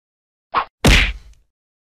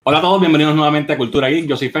Hola a todos, bienvenidos nuevamente a Cultura Geek.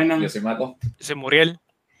 Yo soy Fernando. Yo soy Marco. Yo soy Muriel.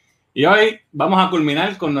 Y hoy vamos a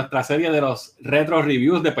culminar con nuestra serie de los retro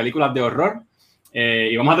reviews de películas de horror.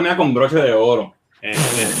 Y vamos a terminar con broche de oro.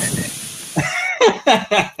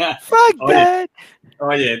 Fuck that.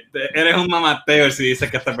 Oye, eres un mamateo si dices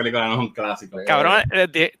que esta película no es un clásico. Cabrón, o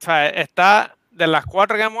sea, está de las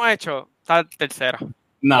 4 que hemos hecho, está tercera.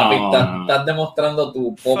 No, Estás demostrando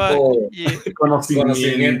tu poco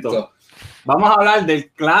conocimiento. Vamos a hablar del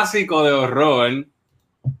clásico de horror,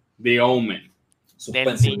 The Omen.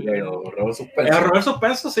 Suspensivo. Horror suspenso. Es horror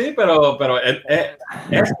suspenso, sí, pero es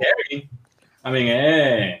scary. I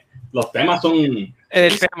mean, los temas son...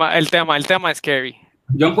 El tema es scary.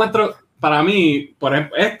 Yo encuentro, para mí, por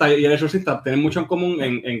ejemplo, esta y El Exorcista tienen mucho en común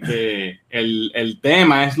en que el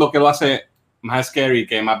tema es lo que lo hace más scary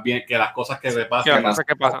que más bien que las cosas que le pasan.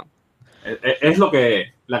 ¿Qué pasan? Es lo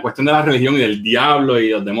que la cuestión de la religión y del diablo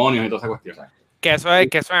y los demonios y toda esa cuestión. Que eso en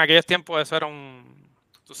aquellos tiempos eso era un,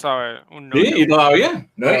 tú sabes, un no. Sí, y todavía.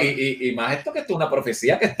 No, y más esto que esto es una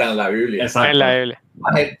profecía que está en la Biblia. Exacto. En la Biblia.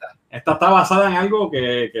 Más Esta está basada en algo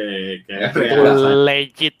que es real.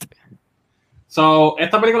 Legit. So,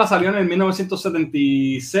 esta película salió en el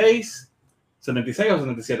 1976. ¿76 o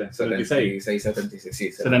 77? 76,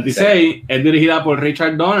 sí. 76. Es dirigida por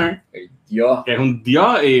Richard Donner, Dios. que es un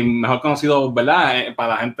dios y mejor conocido, ¿verdad?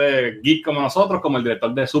 Para la gente geek como nosotros, como el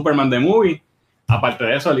director de Superman The Movie. Aparte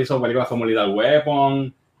de eso, él hizo películas como Lethal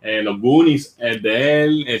Weapon, Los Goonies, de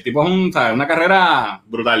él. El tipo es una carrera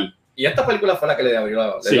brutal. Y esta película fue la que le dio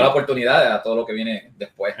la oportunidad a todo lo que viene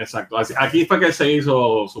después. Exacto. Aquí fue que se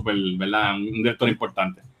hizo súper, ¿verdad? Un director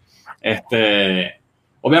importante.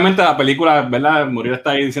 Obviamente la película, ¿verdad? Muriel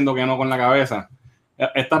está ahí diciendo que no con la cabeza.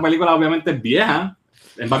 Esta película obviamente es vieja.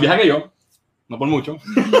 Es más vieja que yo. No por mucho.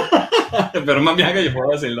 Pero es más vieja que yo,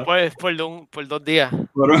 puedo decirlo. Pues por 2 días.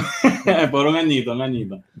 Por un añito.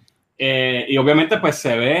 Y obviamente pues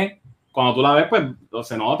se ve, cuando tú la ves, pues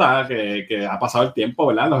se nota que ha pasado el tiempo,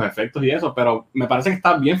 ¿verdad? Los efectos y eso. Pero me parece que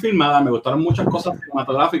está bien filmada. Me gustaron muchas cosas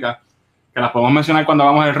cinematográficas que las podemos mencionar cuando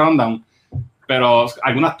hagamos el rundown. Pero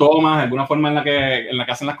algunas tomas, alguna forma en la que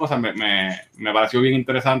hacen las cosas me pareció bien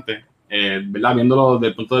interesante, ¿verdad? Viéndolo desde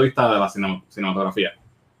el punto de vista de la cinematografía.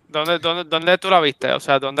 ¿Dónde tú la viste? O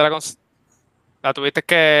sea, ¿dónde la tuviste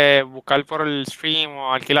que buscar por el stream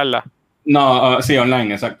o alquilarla? No, sí,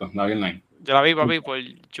 online, exacto, la vi online. Yo la vi, papi, por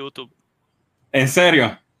YouTube. ¿En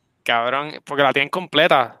serio? Cabrón, porque la tienen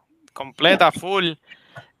completa, full.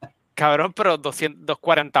 Cabrón, pero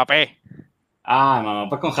 240p. Ah, no,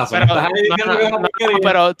 pues con razón.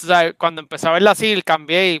 Pero tú sabes, cuando empecé a verla así,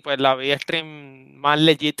 cambié y pues la vi stream más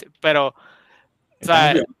legit, pero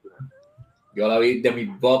 ¿sabes? Yo la vi de mi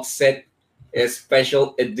box set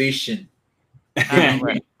Special Edition.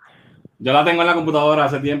 Bueno. Yo la tengo en la computadora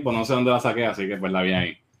hace tiempo, no sé dónde la saqué, así que pues la vi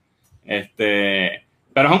ahí.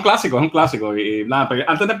 Pero es un clásico. Y nada,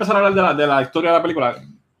 antes de empezar a hablar de la historia de la película,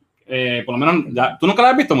 por lo menos, ¿tú nunca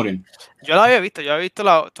la has visto, Muriel? Yo la había visto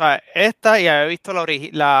esta y había visto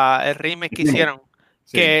el remake que hicieron.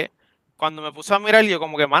 Sí. Que cuando me puse a mirar, yo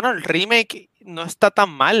como que, mano, el remake no está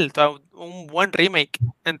tan mal. O sea, un buen remake,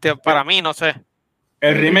 para mí, no sé.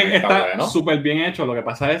 El remake está súper bien hecho. Lo que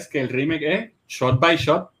pasa es que el remake es shot by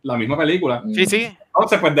shot la misma película. Sí.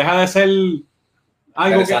 Entonces, pues deja de ser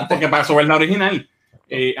algo porque pasó ver la original.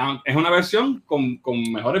 Es una versión con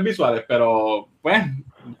mejores visuales, pero pues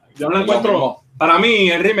yo no lo encuentro. Para mí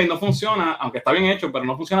el remake no funciona, aunque está bien hecho, pero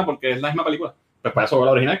no funciona porque es la misma película. Pues para eso ver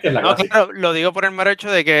la original, que es la clásica. Claro, lo digo por el mero hecho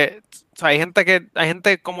de que o sea, hay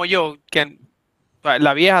gente como yo que o sea,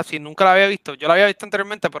 la vieja, si nunca la había visto, yo la había visto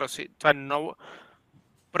anteriormente, pero sí, o sea, no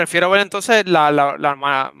prefiero ver entonces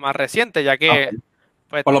la más reciente, ya que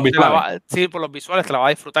pues, por los visuales. Por los visuales te la vas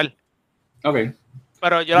a disfrutar. Ok.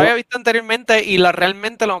 Pero yo la había visto anteriormente y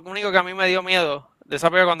realmente lo único que a mí me dio miedo de esa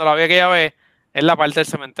película cuando la vi aquella vez es la parte del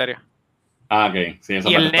cementerio. Ah, ok. Sí, esa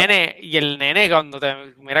y el nene cuando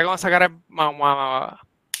mira cómo sacar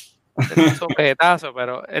el sujetazo,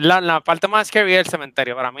 pero es la parte más scary del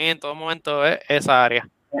cementerio. Para mí en todo momento es esa área.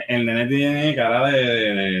 El nene tiene cara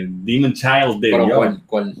de Demon Child. ¿Pero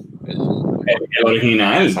cuál? El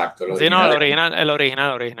original. Exacto. El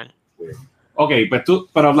original. Ok, pues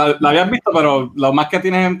pero la habías visto, pero lo más que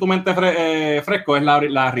tienes en tu mente fresco es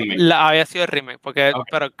la remake. Había sido el remake, porque, okay.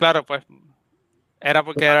 Pero claro, pues era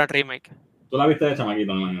porque era el remake. Tú la viste de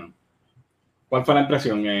chamaquito, no imagino. ¿Cuál fue la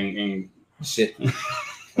impresión Shit.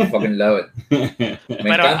 I fucking love it. Me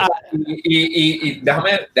encanta. Y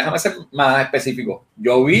déjame ser más específico.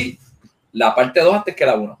 Yo vi la parte 2 antes que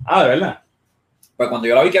la 1. Ah, ¿de verdad? Pues cuando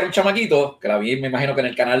yo la vi que era un chamaquito, que la vi me imagino que en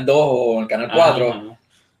el canal 2 o en el canal 4,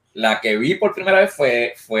 la que vi por primera vez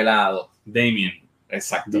fue la 2. Damien.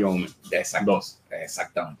 Exacto. The Omen. Exacto. 2.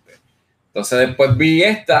 Exactamente. Entonces después vi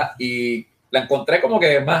esta y la encontré como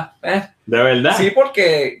que más... ¿De verdad? Sí,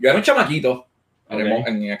 porque yo era un chamaquito Okay.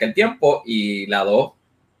 en aquel tiempo y la 2,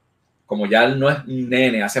 como ya él no es un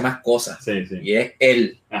nene, hace más cosas Sí, sí. y es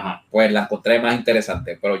él, Ajá. pues la encontré más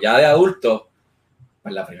interesante. Pero ya de adulto,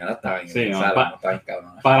 pues la primera estaba bien. Sí, no, estaba bien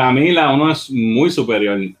cabrón. Para mí la 1 es muy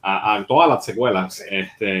superior a todas las secuelas.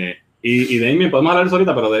 Sí. Y Damien, podemos hablar de eso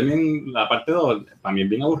ahorita, pero Damien, la parte 2, también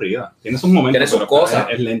bien aburrida. Tiene sus momentos, tiene sus pero cosas.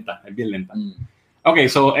 Es lenta, es bien lenta. Ok,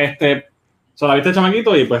 so la viste de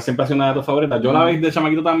chamaquito y pues siempre ha sido una de tus favoritas. Yo la vi de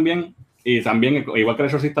chamaquito también y también, igual que el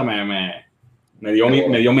Exorcista, me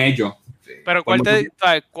dio mello. Sí. Pero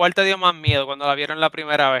 ¿cuál te dio más miedo cuando la vieron la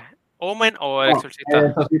primera vez? ¿Omen o El Exorcista? El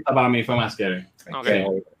Exorcista para mí fue más scary. Okay.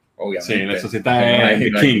 Obviamente. Sí, el Exorcista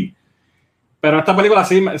es King. Pero esta película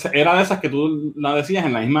sí era de esas que tú la decías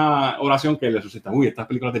en la misma oración que el Exorcista. Uy, esta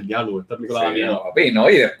película del diablo, esta película da miedo. Papi, no,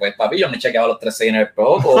 y después, papi, yo me chequeaba los 3-6 en el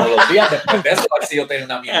espejo todos los días. Después de eso, a ver si yo tenía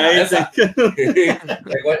una mierda de esa.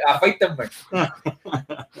 Afeítenme.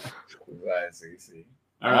 Sí.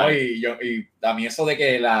 No, y a mí eso de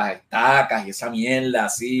que las estacas y esa mierda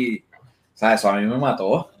así, ¿sabes? Eso a mí me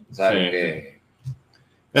mató. ¿Sabes? Sí. Que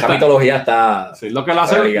esa mitología está... Sí, lo que lo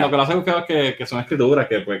hace es que son escrituras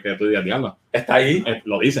que tú digas, diablo. Está ahí.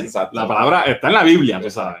 Lo dicen. Exacto. La palabra está en la Biblia, tú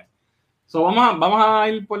sabes. So, vamos a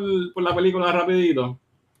ir por la película rapidito.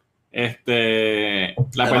 Además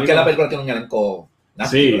que la película tiene un elenco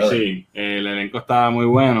nasty, sí. El elenco está muy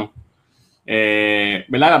bueno.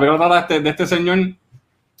 ¿Verdad? La película trata de este señor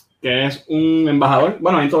que es un embajador.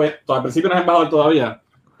 Bueno, al principio no es embajador todavía,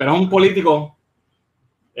 pero es un político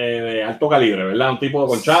de alto calibre, ¿verdad? Un tipo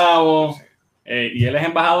con chavo. Sí. Y él es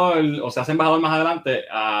embajador, o se hace embajador más adelante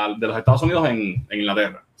de los Estados Unidos en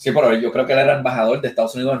Inglaterra. Sí, pero yo creo que él era embajador de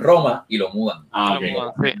Estados Unidos en Roma y lo mudan. Ok.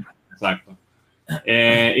 Sí. Exacto.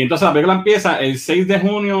 Y entonces la película empieza el 6 de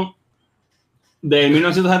junio de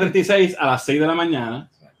 1976 a las 6 de la mañana.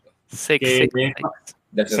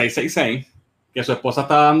 666. Que su esposa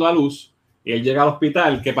está dando a luz y él llega al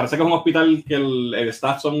hospital, que parece que es un hospital que el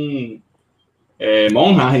staff son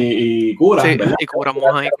monjas y curas, sí, ¿verdad? Y curas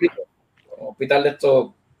monjas. Un hospital de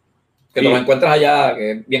estos que los encuentras allá,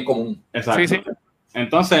 que es bien común. Exacto. Sí.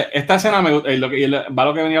 Entonces, esta escena, va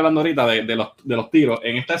lo que venía hablando ahorita de los tiros.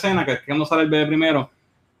 En esta escena, que es cuando sale el bebé primero,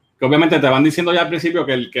 que obviamente te van diciendo ya al principio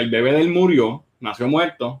que el bebé de él murió, nació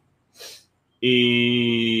muerto,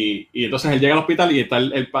 y entonces él llega al hospital y está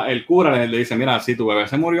el cura, le dice, mira, sí, tu bebé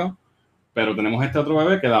se murió, pero tenemos este otro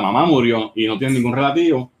bebé que la mamá murió y no tiene ningún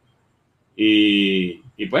relativo, y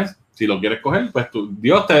pues, si lo quieres coger, pues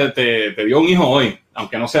Dios te dio un hijo hoy,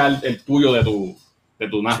 aunque no sea el tuyo de tu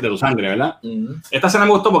sangre, ¿verdad? Esta escena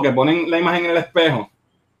me gustó porque ponen la imagen en el espejo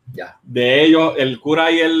de ellos, el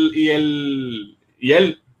cura y él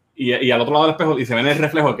al otro lado del espejo, y se ven el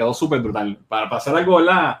reflejo, quedó súper brutal. Para hacer algo,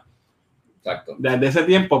 ¿verdad? Exacto. Desde ese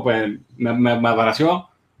tiempo, pues, me pareció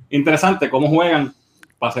interesante cómo juegan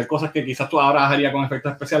para hacer cosas que quizás tú ahora harías con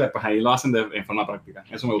efectos especiales, pues ahí lo hacen en forma práctica.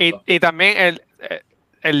 Eso me gustó. Y también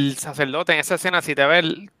el sacerdote en esa escena, si te ves,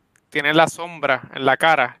 tiene la sombra en la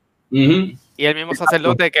cara. Y el mismo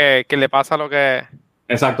sacerdote que le pasa lo que...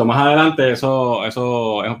 Exacto, más adelante eso es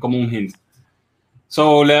como un hint.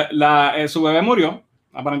 Su bebé murió,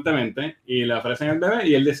 aparentemente, y le ofrecen el bebé,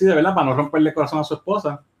 y él decide, ¿verdad? Para no romperle el corazón a su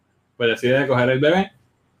esposa, pues decide coger el bebé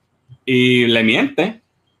y le miente.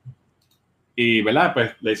 Y, ¿verdad?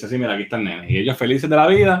 Pues le dice, sí, mira, aquí está el nene. Y ellos felices de la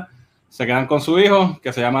vida, se quedan con su hijo,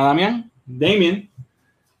 que se llama Damien.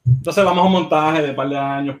 Entonces vamos a un montaje de un par de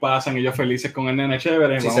años, pasan ellos felices con el nene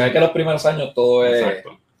chévere. Sí, se ve que los primeros años todo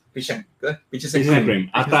exacto. es Pitches and cream.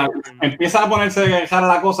 Hasta empieza a ponerse rara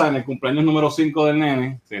la cosa en el cumpleaños número 5 del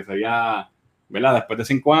nene. Sí, sería, ¿verdad? Después de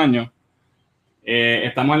 5 años.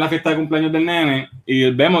 Estamos en la fiesta de cumpleaños del nene y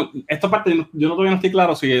vemos, esta parte yo todavía no estoy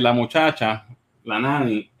claro si la muchacha, la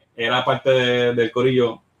nani, era parte del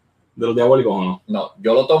corillo de los diabólicos o no. No,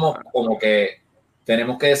 yo lo tomo como que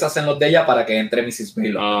tenemos que deshacernos de ella para que entre Mrs.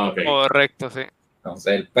 Baylor. Okay. Correcto, sí.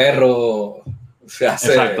 Entonces el perro se hace...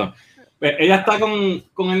 Exacto. Ella está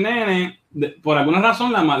con el nene, por alguna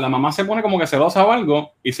razón la mamá se pone como que celosa o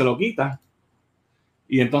algo y se lo quita.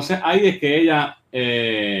 Y entonces ahí es que ella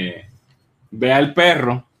ve al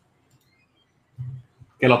perro,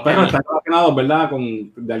 que los perros están relacionados, ¿verdad?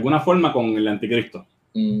 De alguna forma con el anticristo.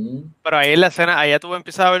 Pero ahí en la escena, allá tú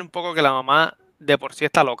empiezas a ver un poco que la mamá de por sí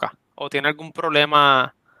está loca o tiene algún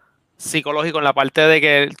problema psicológico en la parte de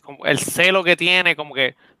que el celo que tiene, como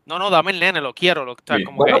que no, dame el nene, lo quiero. Sí.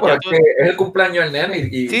 Como bueno, que pero es el cumpleaños del nene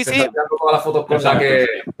y sí, se están dando todas las fotos con la que...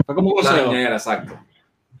 Fue como un la niñera, exacto.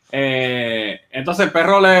 Entonces el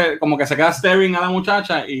perro como que se queda staring a la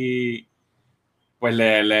muchacha y pues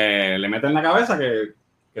le mete en la cabeza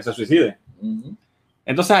que se suicide. Uh-huh.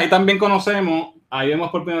 Entonces ahí también ahí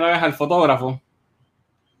vemos por primera vez al fotógrafo,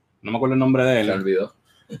 no me acuerdo el nombre de él. Se olvidó.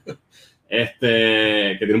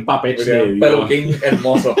 Que tiene un papel. Un peluquín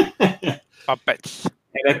hermoso. Papel.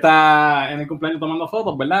 Él está en el cumpleaños tomando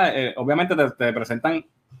fotos, ¿verdad? Obviamente te presentan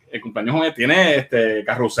el cumpleaños, tiene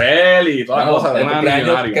carrusel y todas las cosas. El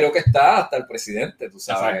cumpleaños creo que está hasta el presidente, tú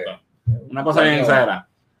sabes. Exacto. Una cosa bien exagerada.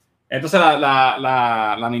 Entonces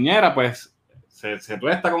la niñera pues se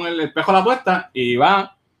tuesta con el espejo a la tuesta y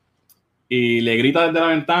va y le grita desde la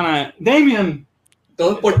ventana, Damien,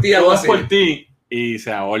 todo es por ti, todo es por ti. Y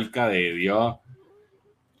se ahorca de Dios.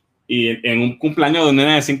 Y en un cumpleaños de un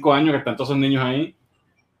nene de 5 años que están todos esos niños ahí.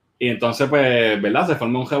 Y entonces, pues, ¿verdad? Se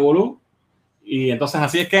forma un revolú. Y entonces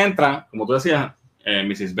así es que entra, como tú decías,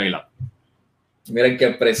 Mrs. Bailap. Miren qué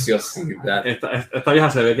preciosidad. Esta vieja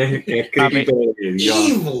se ve que es crítico de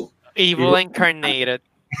Dios. Evil incarnated.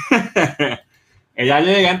 Ella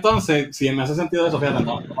llega entonces, si me hace sentido eso, fíjate,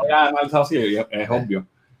 no voy a analizar así, es obvio.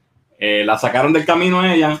 La sacaron del camino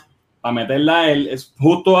a ella para meterla a él, es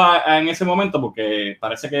justo en ese momento, porque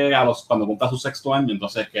parece que cuando cumpla su 6º año,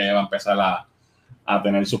 entonces que va a empezar a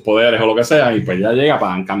tener sus poderes o lo que sea, y pues ya llega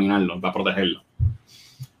para encaminarlo, para protegerlo.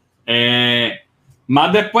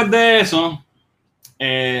 Más después de eso,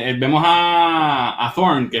 vemos a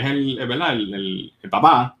Thorne, que es el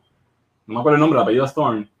papá, no me acuerdo el nombre, el apellido es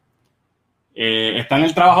Thorne. Está en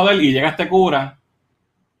el trabajo de él y llega este cura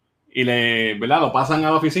y lo pasan a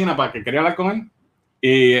la oficina para que quería hablar con él.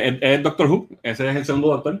 Y es Doctor Who, ese es el segundo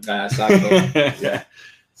doctor. Exacto.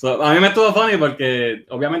 A mí me estuvo funny porque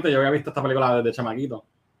obviamente yo había visto esta película desde chamaquito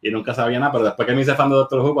y nunca sabía nada, pero después que me hice fan de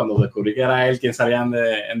Doctor Who, cuando descubrí que era él quien salía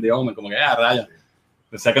en The Omen, como que, rayos,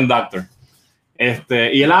 The Second Doctor.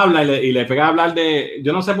 Y él habla y le pega a hablar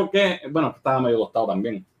yo no sé por qué, bueno, estaba medio costado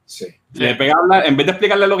también. Sí. Le pega a hablar, en vez de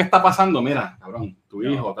explicarle lo que está pasando, mira, cabrón, tu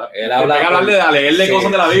hijo. Él habla, le pega a hablarle, a leerle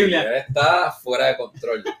cosas de la Biblia. Él está fuera de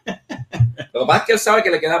control. Lo que pasa es que él sabe que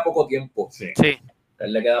le queda poco tiempo. Sí.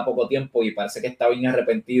 Él le queda poco tiempo y parece que está bien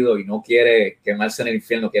arrepentido y no quiere quemarse en el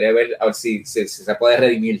infierno, quiere ver a ver si se puede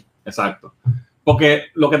redimir. Exacto. Porque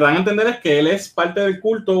lo que te dan a entender es que él es parte del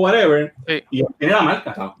culto, whatever, y él tiene la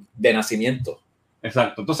marca. De nacimiento.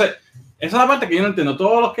 Exacto. Entonces, esa es la parte que yo no entiendo.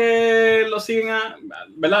 Todos los que lo siguen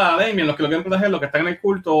 ¿verdad? A Damien, los que lo quieren proteger, los que están en el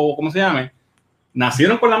culto, o como se llame,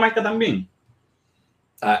 ¿nacieron con la marca también?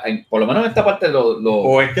 Por lo menos en esta parte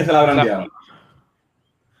 ¿O es que se la brandearon?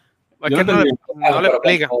 Es que no le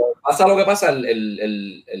explica. Pasa lo que pasa,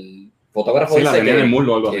 el fotógrafo dice que en el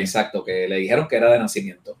muslo o algo así. Exacto, que le dijeron que era de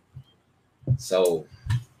nacimiento.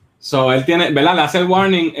 So él tiene, ¿verdad? Le hace el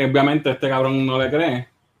warning, obviamente este cabrón no le cree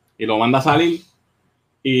y lo manda a salir.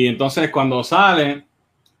 Y entonces cuando sale,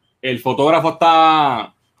 el fotógrafo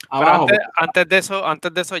está abajo. Antes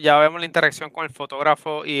de eso ya vemos la interacción con el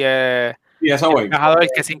fotógrafo y el embajador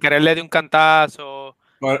que sin querer le dio un cantazo.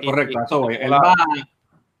 Correcto, eso voy.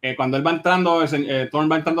 Cuando él va entrando, Thorne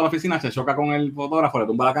va entrando a la oficina, se choca con el fotógrafo, le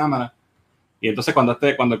tumba la cámara. Y entonces cuando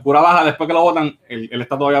el cura baja, después que lo botan, él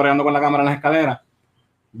está todavía bregando con la cámara en las escaleras,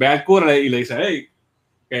 ve al cura y le dice,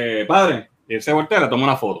 hey, padre, y él se voltea y le toma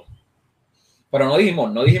una foto. Pero no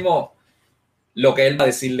dijimos lo que él va a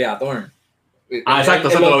decirle a Thorne. Exacto,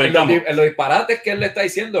 eso lo ubicamos. En los disparates que él le está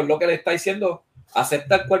diciendo, es lo que le está diciendo,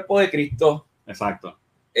 acepta el cuerpo de Cristo. Exacto.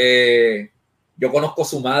 Yo conozco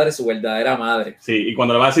su madre, su verdadera madre. Sí, y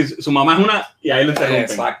cuando le va a decir, su mamá es una, y ahí lo interrumpen.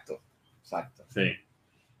 Exacto. Sí.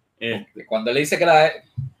 Cuando le dice que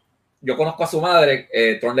yo conozco a su madre,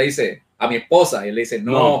 Thorne le dice, a mi esposa, y él le dice,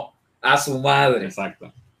 no, a su madre.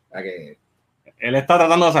 Exacto. Que él está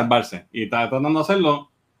tratando de salvarse y está tratando de hacerlo,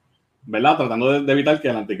 ¿verdad? Tratando de evitar que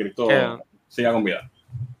el anticristo siga con vida.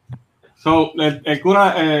 So, el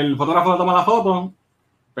cura, el fotógrafo le toma la foto,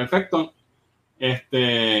 perfecto.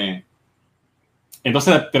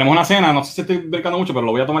 Entonces tenemos una escena, no sé si estoy brincando mucho, pero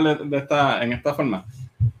lo voy a tomar en esta forma.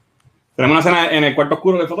 Tenemos una escena en el cuarto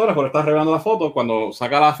oscuro del fotógrafo, le está revelando la foto. Cuando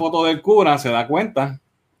saca la foto del cura, se da cuenta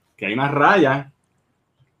que hay una raya,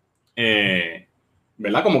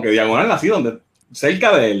 ¿verdad? Como que diagonal así,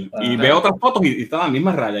 cerca de él. Ajá. Y ve otras fotos y está la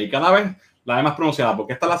misma raya. Y cada vez la ve más pronunciada,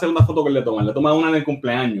 porque esta es la segunda foto que él le toma. Le toma una en el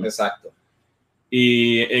cumpleaños. Exacto.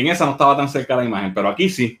 Y en esa no estaba tan cerca la imagen, pero aquí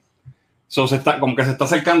sí. Como que se está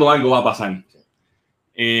acercando algo, va a pasar.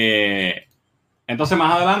 Entonces,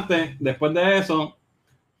 más adelante, después de eso,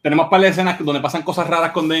 tenemos un par de escenas donde pasan cosas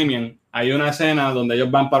raras con Damien. Hay una escena donde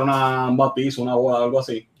ellos van para un bautizo, una boda o algo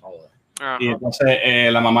así. Uh-huh. Y entonces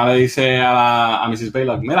la mamá le dice a Mrs.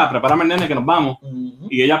 Bailey, mira, prepárame el nene que nos vamos. Uh-huh.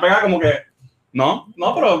 Y ella pega como que No,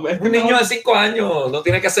 pero es un niño de 5 años, no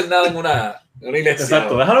tiene que hacer nada en una iglesia.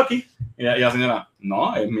 Exacto, déjalo aquí. Y la señora,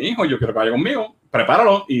 no, es mi hijo, yo quiero que vaya conmigo,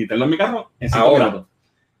 prepáralo y tenlo en mi carro en 5 minutos.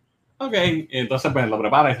 Ok, entonces pues lo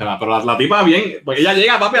prepara y se va. Pero la tipa bien, pues ella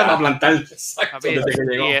llega, papi, a plantar. Exacto, papi,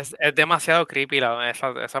 y es demasiado creepy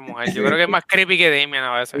esa mujer. Yo creo que es más creepy que Damien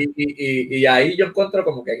a veces. Y ahí yo encuentro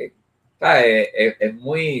como que es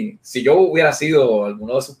muy... Si yo hubiera sido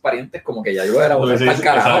alguno de sus parientes, como que ya yo era un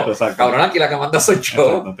carajo. Exacto. Cabrón, aquí la que manda soy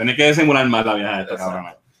yo. Tienes que disimular más la vieja de esta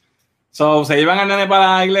cabrona. So, se llevan al nene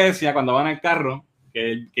para la iglesia cuando van al carro,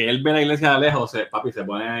 que él ve la iglesia de lejos, papi, se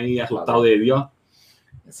pone ahí asustado de Dios.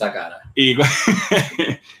 Esa cara.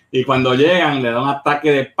 Y cuando llegan, le da un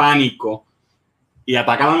ataque de pánico y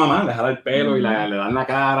ataca a la mamá, le jala el pelo y le dan la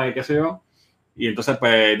cara y qué sé yo. Y entonces,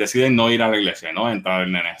 pues, deciden no ir a la iglesia, no entrar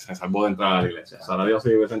el nene. Se salvó de entrar a la iglesia. O sea, Dios sí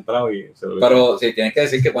hubiese entrado y se lo hubiese... Pero sí, tienes que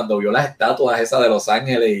decir que cuando vio las estatuas esas de Los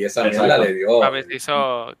Ángeles y esa mierda le dio... A ver,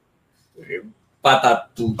 hizo...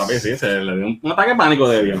 patatús. Papi, sí, se le dio un ataque de pánico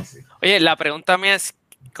de Dios. Oye, la pregunta mía es,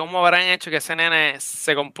 ¿cómo habrán hecho que ese nene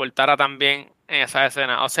se comportara tan bien en esa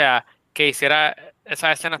escena? O sea, que hiciera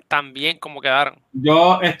esas escenas tan bien como quedaron.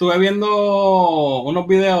 Yo estuve viendo unos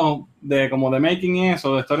videos de making y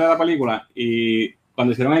eso, de historia de la película, y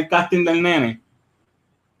cuando hicieron el casting del nene,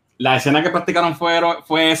 la escena que practicaron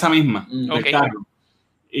fue esa misma, del carro.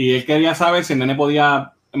 Y él quería saber si el nene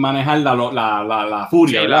podía manejar la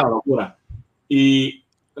furia, ¿verdad? La locura. Y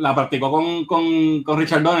la practicó con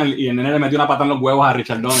Richard Donner, y el nene le metió una pata en los huevos a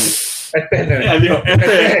Richard Donner. Él dijo,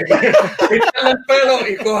 píntale el pelo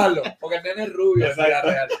y cójalo, porque el nene es rubio, es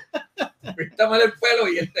real. Píntame el pelo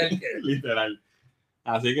y este es el que... Literal.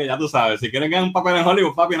 Así que ya tú sabes, si quieren que haga un papel en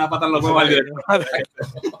Hollywood, papi, una pata en los huevos al director.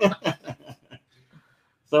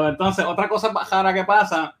 Entonces, otra cosa rara que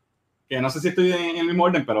pasa, que no sé si estoy en el mismo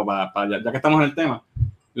orden, pero ya que estamos en el tema,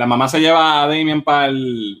 la mamá se lleva a Damien para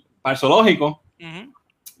el zoológico,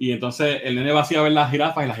 y entonces el nene va así a ver las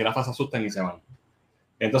jirafas y las jirafas se asustan y se van.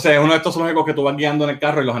 Entonces es uno de estos zoológicos que tú vas guiando en el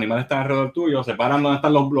carro y los animales están alrededor tuyo, se paran donde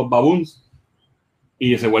están los baboons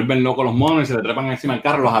y se vuelven locos los monos y se le trepan encima del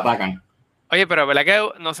carro y los atacan. Oye, pero verdad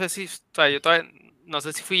que no sé si, o sea, yo todavía no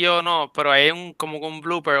sé si fui yo o no, pero hay como un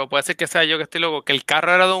blooper, o puede ser que sea yo que estoy loco, que el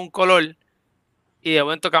carro era de un color y de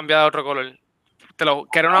momento cambió de otro color.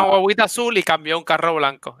 Que era una guaguita azul y cambió a un carro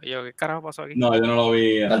blanco. Y yo, ¿qué carajo pasó aquí? No, yo no lo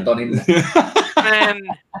vi. Daltonismo.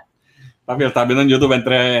 Papi, lo estás viendo en YouTube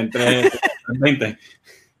entre 20.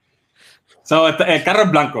 El carro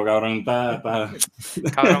es blanco, cabrón. Cabrón,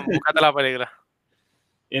 búscate la película.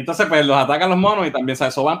 Y entonces, pues, los atacan los monos y también,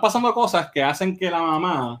 ¿sabes? Van pasando cosas que hacen que la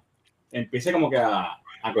mamá empiece como que a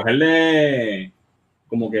cogerle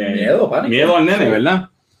como que miedo al nene, ¿verdad?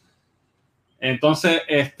 Entonces,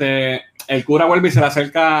 el cura vuelve y se le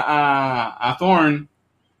acerca a Thorne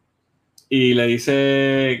y le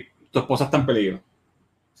dice, tu esposa está en peligro.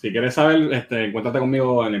 Si quieres saber, encuéntrate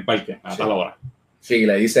conmigo en el parque a tal hora. Sí,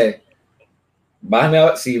 le dice,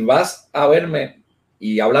 si vas a verme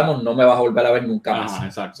y hablamos, no me vas a volver a ver nunca más. Ajá,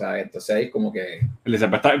 exacto. O sea, entonces ahí como que... Él dice,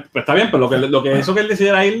 pues está bien, pero lo que hizo que él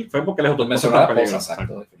decidiera ir fue porque les mencionó la esposa,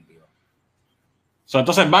 exacto, definitivo.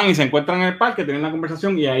 Entonces van y se encuentran en el parque, tienen una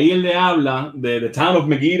conversación y ahí él le habla de The Town of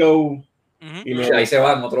Megiddo. Y ahí se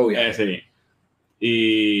va en otro viaje. Sí.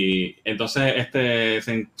 Y entonces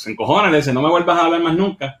se encojona, le dice, no me vuelvas a hablar más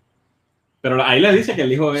nunca. Pero ahí le dice que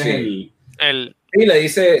el hijo es el... Sí, le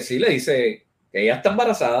dice que ella está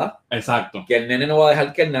embarazada. Exacto. Que el nene no va a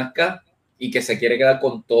dejar que él nazca y que se quiere quedar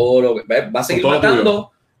con todo lo que... Va a seguir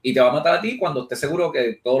matando y te va a matar a ti cuando esté seguro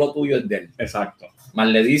que todo lo tuyo es de él. Exacto. Más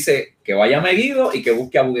le dice que vaya a Megiddo y que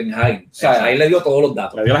busque a Guggenheim. O sea, exacto. Ahí le dio todos los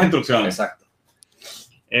datos. Le dio las instrucciones. Exacto.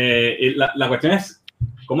 Y la cuestión es,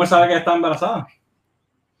 ¿cómo él sabe que está embarazada?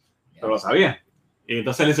 Pero lo sabía. Y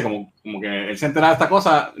entonces él dice como que él se entera de esta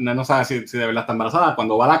cosa, no sabe si de verdad está embarazada.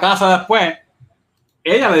 Cuando va a la casa después,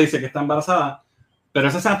 ella le dice que está embarazada, pero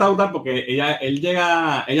esa escena está brutal porque ella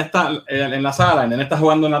está en la sala, el nene está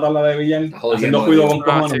jugando en la tabla de billar, haciendo cuidado con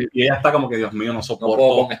cojones, y ella está como que, Dios mío, no soporto. No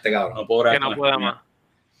puedo con este cabrón. No puedo que no pueda más.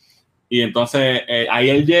 Y entonces ahí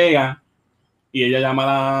él llega y ella llama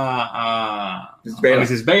a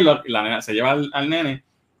Mrs. Baylor y la nena se lleva al nene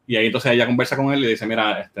y ahí entonces ella conversa con él y le dice,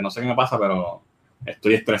 mira, no sé qué me pasa, pero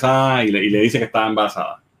estoy estresada y le dice que está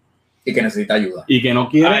embarazada. Y que necesita ayuda. Y que no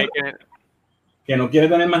quiere... que no quiere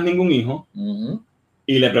tener más ningún hijo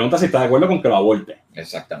y le pregunta si está de acuerdo con que lo aborte.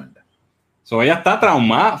 Exactamente. Ella está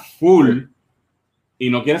traumada full y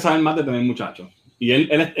no quiere saber más de tener muchachos. Y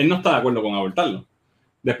él no está de acuerdo con abortarlo.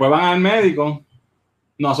 Después van al médico.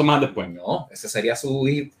 No, eso más después. No, ese sería su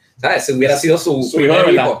hijo. ¿Sabes? Ese hubiera sido su hijo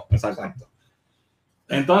de verdad. Exacto.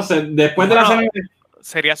 Entonces, después de la cena...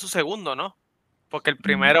 Sería su segundo, ¿no? Porque el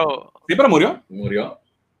primero... Sí, pero murió. Murió.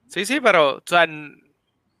 Sí, pero, o sea,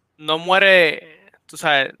 no muere, tú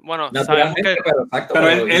sabes, bueno, sabemos que... pero exacto. Pero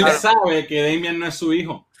él sabe que Damien no es su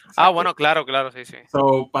hijo. Exacto. Bueno, claro, sí.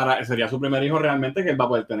 So, sería su primer hijo realmente que él va a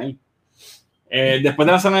poder tener. Después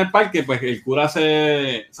de la escena del parque, pues el cura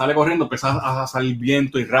sale corriendo, empieza a salir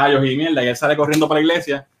viento y rayos y mierda, y él sale corriendo para la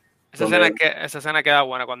iglesia. Esa escena queda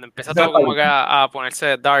buena, cuando empieza todo como que a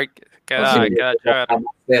ponerse dark, queda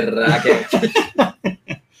chévere.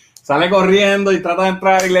 Sale corriendo y trata de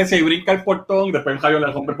entrar a la iglesia y brinca el portón, después el rayo le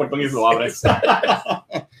rompe el portón y lo abre.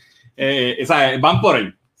 Van por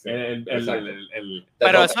él.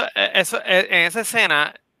 Pero eso, en esa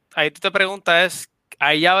escena, ahí tú te preguntas,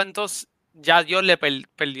 ahí ya entonces, ya Dios le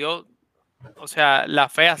perdió, o sea, la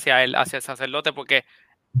fe hacia él, hacia el sacerdote, porque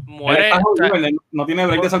muere. No tiene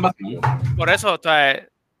break de salvación. Por eso, o sea,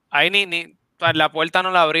 ahí la puerta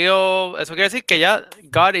no la abrió. Eso quiere decir que ya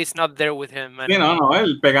God is not there with him. Man. Sí, no,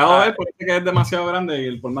 el pegado de él parece que es demasiado grande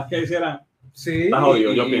y por más que hiciera, está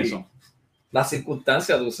jodido, yo pienso. Las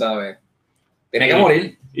circunstancias, tú sabes. Tiene que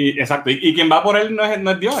morir. Exacto. Y quien va por él no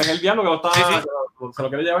es Dios, es el diablo que se lo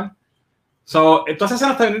quiere llevar. Entonces esa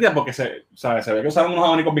escena está bien nítida porque se ve que usaron unos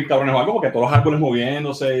abanicos bien cabrones o algo, porque todos los árboles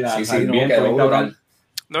moviéndose y el viento bien cabrón.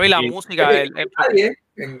 No, y la música.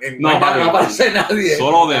 No aparece nadie.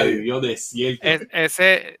 Solo de Dios desierto.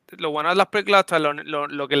 Lo bueno de las películas,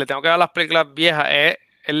 lo que le tengo que dar a las películas viejas es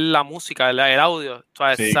la música, el audio. O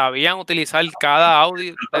sea, sabían utilizar cada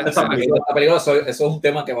audio. Esta película, eso es un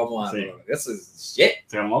tema que vamos a... Eso es shit.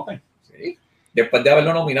 Sí. Después de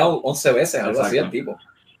haberlo nominado 11 veces, algo así el tipo.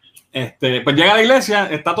 Pues llega a la iglesia,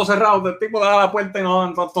 está todo cerrado, el tipo da la puerta y no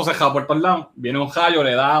está todo cerrado por todos lados. Viene un rayo,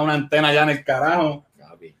 le da una antena ya en el carajo.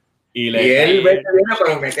 Y él ve que viene,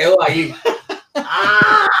 pero me quedo ahí.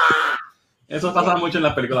 Eso pasa mucho en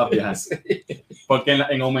las películas viejas. Sí. Porque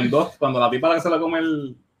en Omen 2, cuando la tipa se la come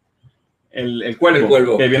el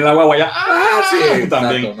cuervo, que viene la guagua allá. Sí,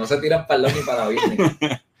 también. Exacto. No se tiran para el lado ni para la virgen.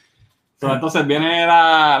 Entonces viene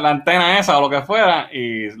la antena esa o lo que fuera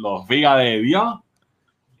y los viga de Dios.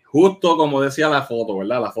 Justo como decía la foto,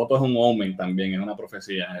 ¿verdad? La foto es un omen también, es una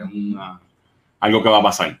profecía, es algo que va a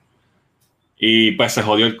pasar. Y pues se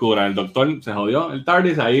jodió el cura, el doctor se jodió, el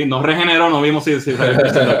TARDIS ahí nos regeneró, no vimos si salió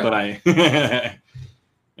el doctor ahí.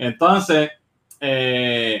 Entonces...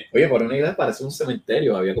 Oye, por una idea parece un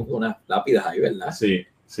cementerio, había como unas lápidas ahí, ¿verdad? Sí.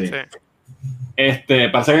 Parece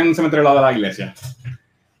que es un cementerio al lado de la iglesia.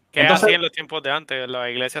 Que es así en los tiempos de antes, las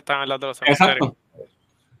iglesias estaban al lado de los cementerios.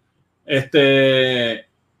 Exacto.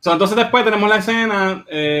 Entonces después tenemos la escena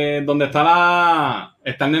donde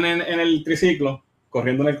están en el triciclo,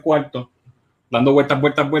 corriendo en el cuarto, dando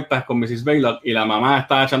vueltas con Mrs. Baylock, y la mamá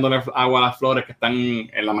está echándole agua a las flores que están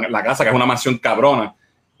en la casa, que es una mansión cabrona,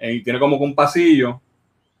 y tiene como un pasillo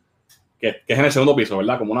que es en el segundo piso,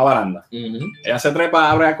 ¿verdad? Como una baranda. Ella se trepa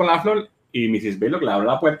a bregar con la flor y Mrs. Baylock le abre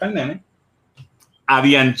la puerta al nene, a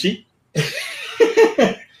Bianchi,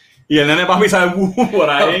 y el nene papi sale por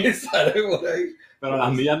ahí. Pero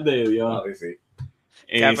las millas de Dios. Sí.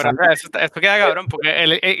 Pero esto queda cabrón,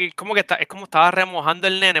 porque es como estaba remojando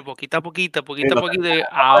el nene poquito a poquito, y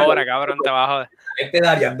ahora, cabrón, te va a joder.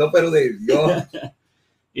 Dareando, pero de Dios.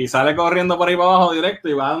 Y sale corriendo por ahí para abajo directo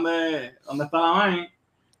y va donde está la mãe,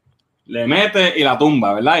 le mete y la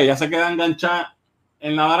tumba, ¿verdad? Y ella se queda enganchada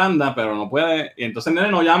en la baranda, pero no puede. Y entonces el nene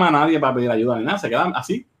no llama a nadie para pedir ayuda ni nada, se queda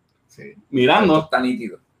así, mirando. Esto está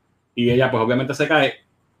nítido. Y ella, pues obviamente se cae.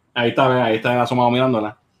 Ahí está el asomado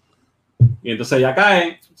mirándola. Y entonces ella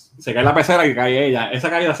se cae la pecera y cae ella. Esa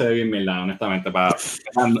caída se ve bien mierda, honestamente.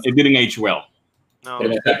 It didn't age well. No,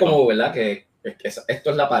 pero está como, ¿verdad? Que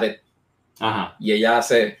esto es la pared. Ajá. Y ella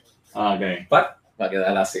hace... Okay. Para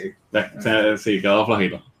quedar así. Sí, quedó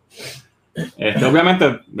flojito.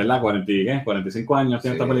 Obviamente, ¿verdad? 45 años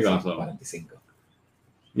tiene esta película. 45.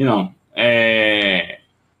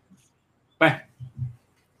 Pues,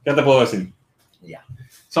 ¿qué te puedo decir? Ya.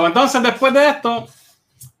 Entonces, después de esto,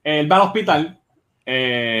 él va al hospital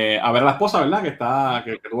a ver a la esposa, ¿verdad?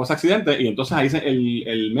 Que tuvo ese accidente. Y entonces ahí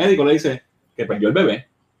el médico le dice que perdió el bebé.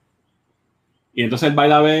 Y entonces él va y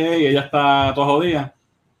la ve y ella está toda jodida.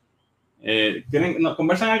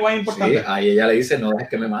 ¿Conversan algo ahí importante? Sí, ahí ella le dice, no dejes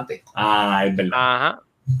que me mate. Es verdad. Ajá.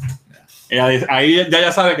 Ella dice, ahí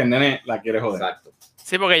ya sabe que el nene la quiere joder. Exacto.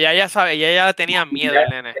 Sí, porque ella sabe, ella tenía miedo al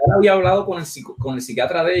nene. Ella había hablado con el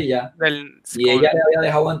psiquiatra de ella y ella le había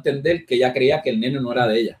dejado entender que ella creía que el nene no era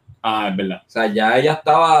de ella. Es verdad. O sea, ya ella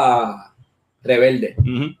estaba rebelde.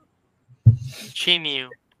 She knew.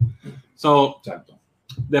 Exacto.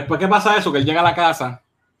 Después que pasa eso, que él llega a la casa,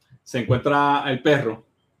 se encuentra el perro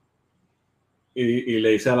y le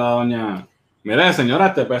dice a la doña, mire señora,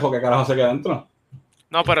 este perro, ¿qué carajo se queda dentro?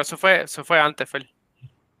 No, pero eso fue antes, Fel.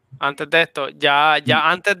 Antes de esto. Ya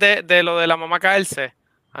antes de lo de la mamá caerse,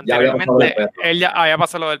 anteriormente, él ya había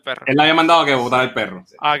pasado lo del perro. Él le había mandado a que botara el perro.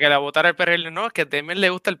 A que le botara el perro. Y él, no, es que a Demian le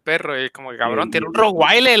gusta el perro. Y como que, cabrón, tiene un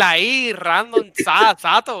Rottweiler ahí, random,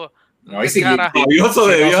 sato. No, y si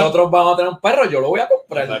nosotros vamos a tener un perro, yo lo voy a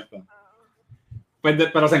comprar. Exacto. Pues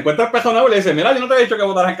pero se encuentra el pejo nuevo y le dice, mira, yo no te he dicho que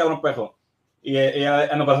botaras el cabrón pejo. Y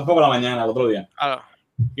nos pasó por la mañana, el otro día.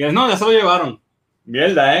 Y él, no, ya se lo llevaron.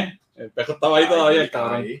 Mierda, el pejo estaba ahí todavía, el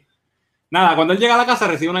cabrón. Nada, cuando él llega a la casa,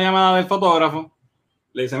 recibe una llamada del fotógrafo.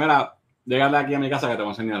 Le dice, mira, llégale aquí a mi casa que te voy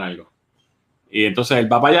a enseñar algo. Y entonces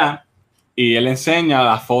él va para allá y él le enseña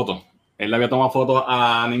las fotos. Él le había tomado fotos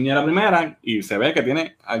a Niñera primera y se ve que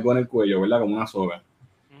tiene algo en el cuello, ¿verdad? Como una soga.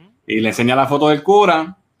 Y le enseña la foto del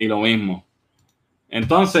cura y lo mismo.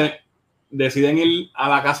 Entonces, deciden ir a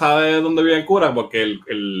la casa de donde vive el cura porque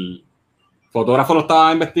el fotógrafo lo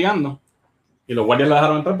estaba investigando y los guardias lo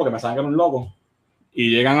dejaron entrar porque pensaban que era un loco. Y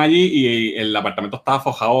llegan allí y el apartamento estaba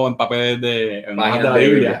forjado en papeles de la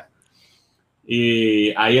Biblia.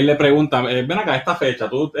 Y ahí él le pregunta, ven acá, esta fecha,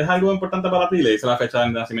 ¿es algo importante para ti? Le dice la fecha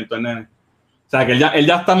de nacimiento del nene. O sea, que él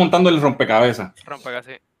ya está montando el rompecabezas.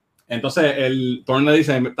 Sí. Entonces, el Thorne le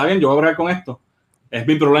dice, está bien, yo voy a bregar con esto. Es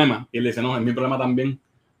mi problema. Y él dice, no, es mi problema también.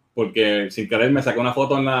 Porque sin querer me saqué una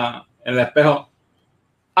foto en el espejo.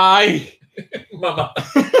 ¡Ay! Mamá.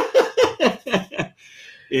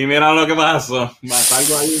 Y mira lo que pasó.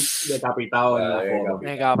 Salgo ahí decapitado en la foto.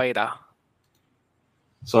 Decapitado.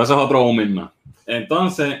 Eso es otro humil más.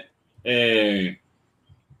 Entonces,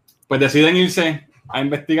 pues deciden irse a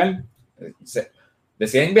investigar.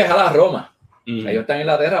 Deciden viajar a Roma. Ellos están en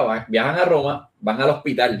Inglaterra, viajan a Roma, van al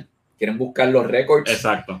hospital, quieren buscar los récords.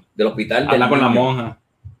 Exacto. Del hospital. Hablan con la monja.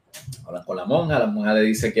 Hablan con la monja le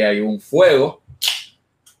dice que hay un fuego.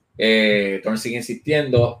 Thorne sigue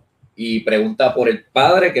insistiendo y pregunta por el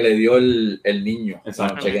padre que le dio el niño.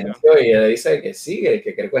 Exacto. Y ella dice que sí,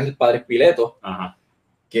 que creo que es el padre Espileto. Ajá.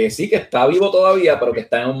 Que sí, que está vivo todavía, pero que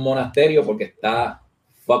está en un monasterio porque está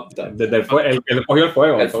fucked up. Desde él cogió el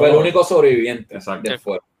fuego. Él fue el único sobreviviente. Exacto. Del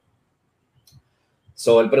fuego.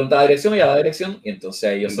 Él pregunta la dirección, ella da la dirección, y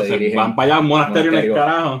entonces ellos se dirigen. Van para allá, un monasterio en el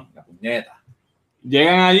carajo. La puñeta.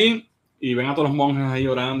 Llegan allí y ven a todos los monjes ahí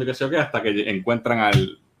orando y qué sé yo qué, hasta que encuentran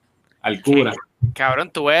al cura. Cabrón,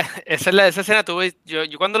 tú ves, esa escena, tú ves, yo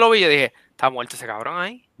cuando lo vi, yo dije, está muerto ese cabrón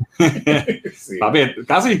ahí. Sí. Papi,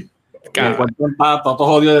 casi. Está todo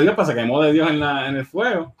jodido de Dios, pues se quemó de Dios en el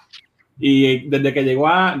fuego. Y desde que llegó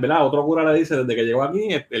 ¿verdad? Otro cura le dice, desde que llegó aquí,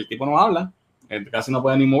 el tipo no habla, casi no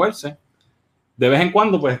puede ni moverse. De vez en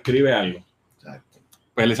cuando, pues escribe algo. Exacto.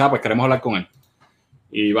 Pues le dice, pues queremos hablar con él.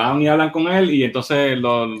 Y van y hablan con él, y entonces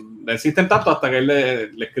le insisten tanto hasta que él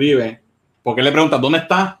le escribe. Porque él le pregunta, ¿dónde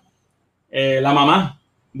está la mamá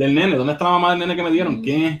del nene? ¿Dónde está la mamá del nene que me dieron?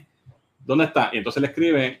 ¿Quién es? ¿Dónde está? Y entonces le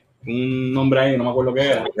escribe un nombre ahí, no me acuerdo qué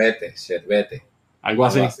era. Sherbete. Algo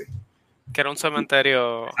así. Que era un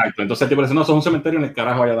cementerio. Exacto. Entonces el tipo dice, no, eso es un cementerio en el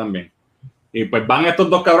carajo allá también. Y pues van estos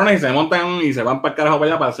dos cabrones y se montan y se van para el carajo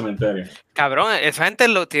para allá, para el cementerio. Cabrón, esa gente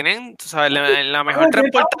lo tienen, tú sabes, la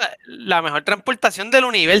mejor transportación del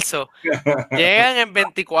universo. Llegan en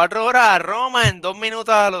 24 horas a Roma, en 2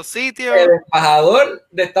 minutos a los sitios. El embajador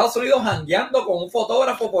de Estados Unidos jangueando con un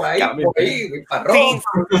fotógrafo por ahí, para Roma.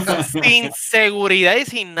 Sin seguridad y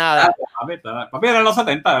sin nada. Papi, eran los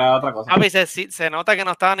 70, era otra cosa. Papi, se nota que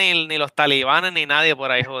no estaban ni los talibanes ni nadie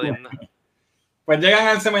por ahí jodiendo. Pues llegan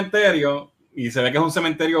al cementerio y se ve que es un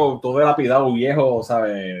cementerio todo dilapidado, viejo,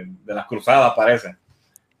 ¿sabes? De las cruzadas, parece.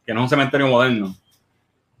 Que no es un cementerio moderno.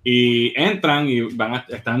 Y entran y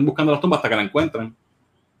están buscando las tumbas hasta que la encuentran.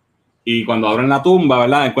 Y cuando abren la tumba,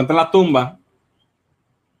 ¿verdad? Encuentran las tumbas.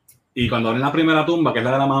 Y cuando abren la primera tumba, que es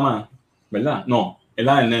la de la mamá, ¿verdad? No, es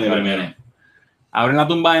la del nene primero. Abren la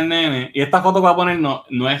tumba del nene. Y esta foto que voy a poner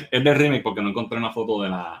no es del remake porque no encontré una foto de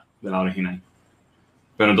la original.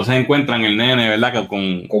 Pero entonces encuentran el nene, ¿verdad? Que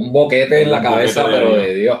con un boquete en la cabeza, pero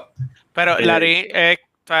de Dios. Pero Larry,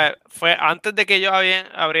 fue antes de que ellos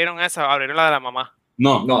abrieron la de la mamá.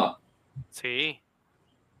 No. Sí.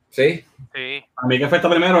 A mí que fue esta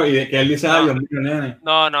primero y que él dice, ay, Dios mío, nene.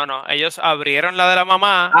 No. Ellos abrieron la de la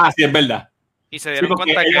mamá. Ah, sí, es verdad. Y se dieron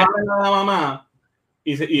cuenta ellos abren la de la mamá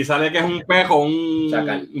y sale que es un pejo, un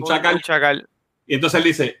chacal. Y entonces él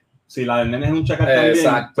dice, si la del nene es un chacal también,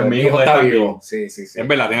 exacto, pues mi hijo está vivo. Sí. Es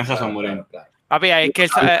verdad, tienes razón, Moreno. Claro. Papi, es que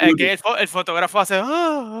el fotógrafo hace...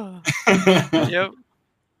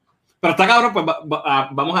 Pero está cabrón, pues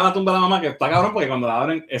vamos a la tumba de la mamá, que está cabrón porque cuando la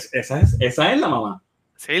abren, esa es la mamá.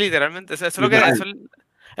 Sí, literalmente. Eso es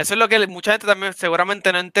lo que mucha gente también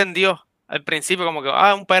seguramente no entendió al principio, como que,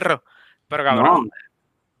 un perro. Pero cabrón,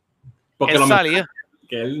 porque él salía.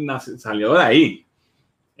 salió de ahí.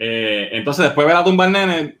 Entonces después ve la tumba al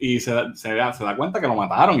nene y se da cuenta que lo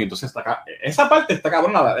mataron. Y entonces esa parte está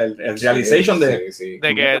cabrona, el realization de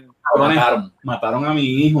que mataron a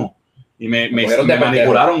mi hijo y me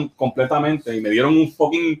manipularon completamente y me dieron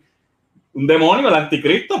un demonio, el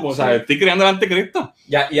anticristo. Pues, o sea, estoy creando el anticristo.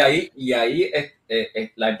 Y ahí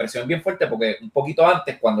la impresión es bien fuerte porque un poquito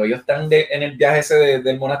antes, cuando ellos están en el viaje ese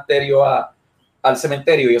del monasterio al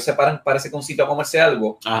cementerio, ellos se paran, parece que un sitio a comerse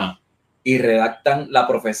algo. Ajá. Y redactan la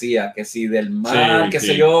profecía, que si del mal,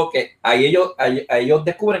 sé yo, que ahí ellos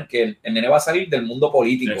descubren que el nene va a salir del mundo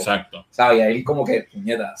político. Exacto. ¿Sabes? Y ahí como que,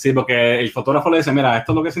 puñeta. Sí, porque el fotógrafo le dice, mira,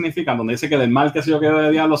 esto es lo que significa, donde dice que del mal, qué sé yo, que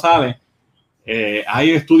de diablo sale,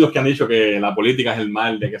 hay estudios que han dicho que la política es el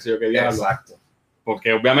mal de qué sé yo, qué diablo. Exacto.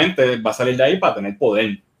 Porque obviamente va a salir de ahí para tener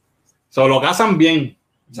poder. Lo casan bien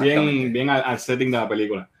al setting de la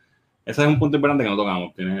película. Ese es un punto importante que no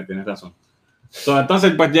tocamos, tienes razón.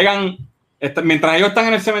 Entonces, pues llegan, mientras ellos están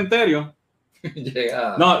en el cementerio,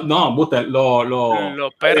 llega. No, Buster,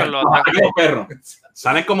 los perros.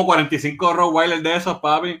 Salen como 45 Rottweilers de esos,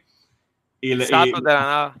 papi. Y de la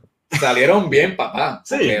nada. Salieron bien, papá.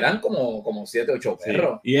 Sí. Eran como 7, 8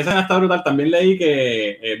 perros. Sí. Y esa está brutal. También leí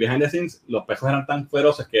que behind the scenes los perros eran tan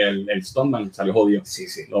feroces que el stuntman salió jodido. Sí.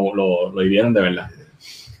 Lo hirieron de verdad.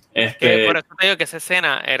 Por eso te digo que esa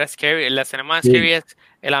escena era scary. La escena más scary es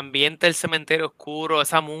el ambiente del cementerio oscuro,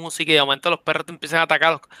 esa música, y de momento los perros te empiezan a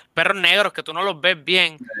atacar, los perros negros que tú no los ves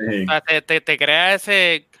bien. Sí. O sea, te crea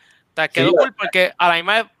ese... quedó cool porque a la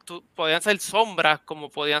misma vez podían ser sombras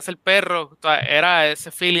como podían ser perros. O sea, era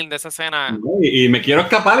ese feeling de esa escena. Y me quiero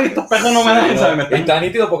escapar y estos perros no me dejan. Está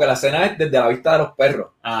nítido porque la escena es desde la vista de los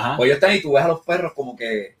perros. Ajá. Pues ellos están y tú ves a los perros como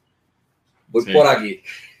que voy por aquí.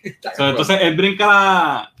 Entonces él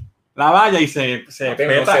brinca la valla y se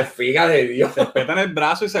peta. Se figa de Dios. Se peta en el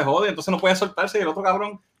brazo y se jode. Entonces no puede soltarse y el otro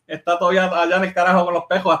cabrón está todavía allá en el carajo con los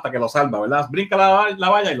pejos hasta que lo salva, ¿verdad? Brinca la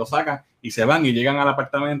valla y lo sacan y se van y llegan al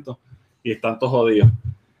apartamento y están todos jodidos.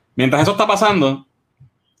 Mientras eso está pasando,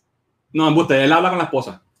 no, embuste, él habla con la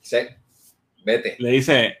esposa. Sí, vete. Le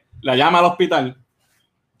dice, la llama al hospital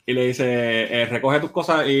y le dice, recoge tus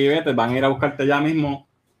cosas y vete, van a ir a buscarte ya mismo,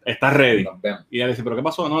 estás ready. Y ella dice, ¿pero qué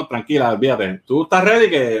pasó? No, tranquila, olvídate, tú estás ready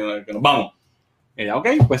que nos vamos. Y ella, ok,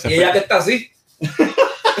 pues se fue. Y ella que está así.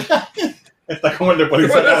 Está como el de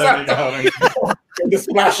Policía. El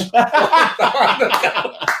Splash.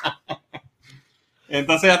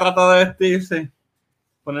 Entonces ella trata de vestirse,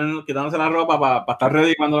 quitándose la ropa para estar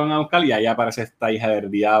ready cuando lo van a buscar, y ahí aparece esta hija del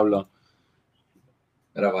diablo.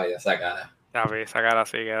 Pero vaya, esa cara. Esa cara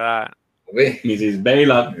así que da. Mrs.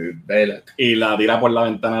 Baylock. Y la tira por la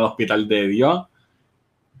ventana del hospital de Dios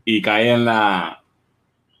y cae en la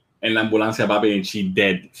ambulancia, papi, y she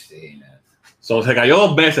dead. Sí, no. Se cayó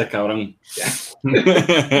 2 veces, cabrón.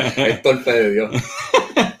 Es torpe de Dios.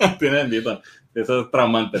 Tiene bendito. Eso es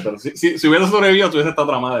traumante, pero si hubiese sobrevivido, hubiese estado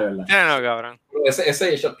traumada de verdad. Ya no, cabrón.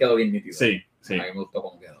 Ese shot quedó bien nítido. Sí. A mí me gustó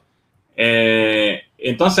cómo quedó.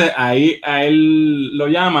 Entonces, ahí a él lo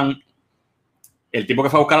llaman. El tipo que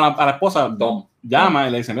fue a buscar a la esposa, Tom, llama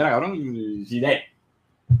y le dice, mira, cabrón,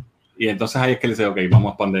 y entonces ahí es que le dice, ok,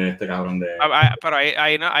 vamos a poner este cabrón de... Pero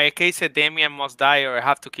ahí es que dice, Damien must die or I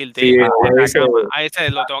have to kill Damien. Sí, ahí dice,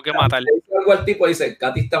 lo tengo que matar. Algo al tipo dice,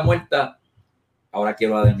 Katy está muerta, ahora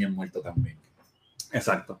quiero a Damien muerto también.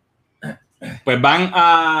 Exacto. Pues van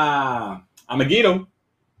a Megiddo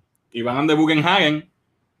y van a de Bugenhagen,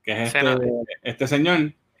 que es este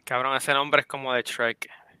señor. Cabrón, ese nombre es como de Shrek.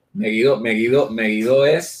 Megiddo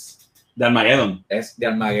es... De Armageddon. Es de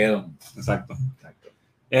Armageddon. Exacto.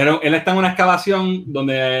 Él está en una excavación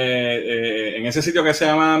donde, en ese sitio que se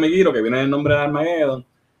llama Megiddo, que viene del nombre de Armageddon,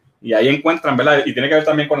 y ahí encuentran, ¿verdad? Y tiene que ver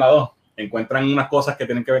también con la 2. Encuentran unas cosas que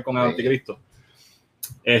tienen que ver con el anticristo.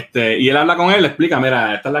 Y él habla con él, le explica,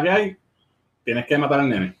 mira, esta es la que hay, tienes que matar al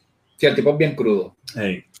nene. Sí, el tipo es bien crudo.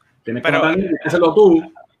 Tienes que matar al nene, tienes que hacerlo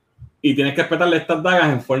tú, y tienes que espetarle estas dagas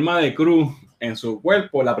en forma de cruz en su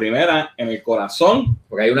cuerpo, la primera en el corazón.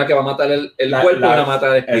 Porque hay una que va a matar el cuerpo y una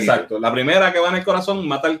mata el espíritu. Exacto, la primera que va en el corazón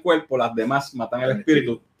mata el cuerpo, las demás matan el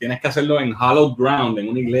espíritu. Tienes que hacerlo en hallowed ground, en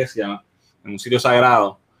una iglesia, en un sitio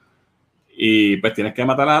sagrado. Y pues tienes que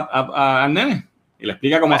matar al nene. Y le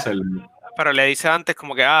explica cómo hacerlo. Pero le dice antes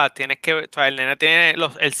como que, tienes que, o sea, el nene tiene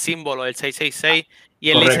el símbolo del 666 y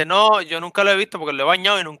él Correcto. dice, no, yo nunca lo he visto porque lo he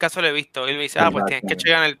bañado y nunca se lo he visto. Y él me dice, pues tienes que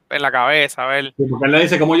checar en la cabeza, a ver. Sí, porque él le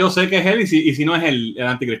dice, como yo sé que es él y si no es el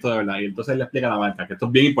anticristo de verdad. Y entonces él le explica la marca, que esto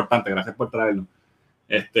es bien importante, gracias por traerlo.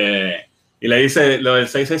 Y le dice, lo del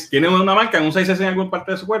 666, tiene una marca en un 666 en alguna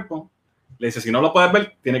parte de su cuerpo. Le dice, si no lo puedes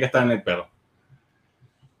ver, tiene que estar en el pelo.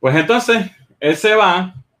 Pues entonces, él se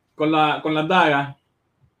va con las dagas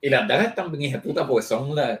Y las dagas están bien ejecutas porque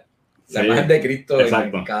son la imagen de Cristo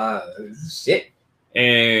en cada... Shit.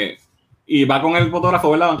 Y va con el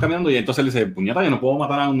fotógrafo, ¿verdad? Van caminando y entonces le dice, puñeta, yo no puedo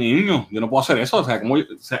matar a un niño, yo no puedo hacer eso, o sea,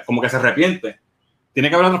 como que se arrepiente. Tiene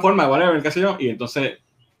que haber otra forma, whatever, qué sé yo, y entonces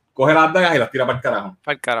coge las dagas y las tira para el carajo.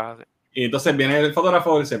 Para el carajo, sí. Y entonces viene el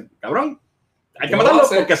fotógrafo y dice, cabrón, hay que matarlo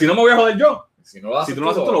porque si no me voy a joder yo. Si tú no lo haces, tú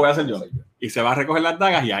lo voy a hacer yo. Y se va a recoger las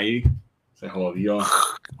dagas y ahí se jodió.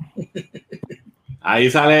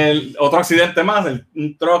 Ahí sale otro accidente más,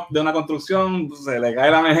 un truck de una construcción, se le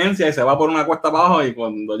cae la emergencia y se va por una cuesta para abajo y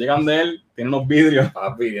cuando llegan de él, tiene unos vidrios.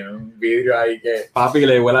 Papi, tiene un vidrio ahí que... Papi,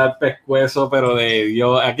 le vuela el pescuezo, pero de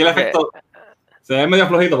Dios. Aquí el efecto se ve medio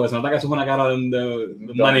flojito porque se nota que eso es una cara de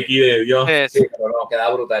un maniquí de Dios. Sí, pero no, queda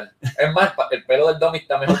brutal. Es más, el pelo del Domi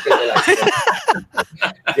está mejor que el de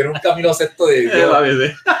la Tiene un camino sexto de Dios. Papi,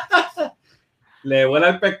 sí. Le vuela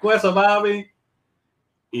el pescuezo, papi,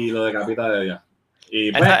 y lo decapita de Dios. Y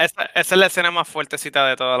pues, esa es la escena más fuertecita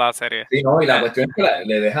de toda la serie. Sí, no, y la cuestión es que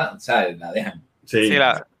le dejan, o sea, la dejan. Sí.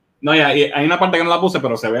 No, y hay una parte que no la puse,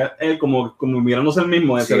 pero se ve él como mirándose el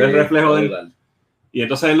mismo, se ve el reflejo de él. Y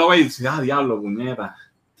entonces él lo ve y dice, diablo, puñeta.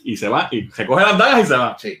 Y se va, y se coge las dagas y se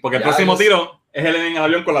va. Sí, porque el próximo tiro es él en el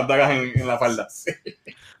avión con las dagas en la falda.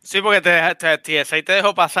 Sí, porque TSA te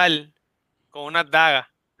dejó pasar con unas dagas.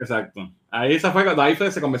 Exacto. Ahí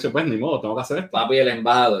se convenció, pues ni modo, tengo que hacer esto. Papi, el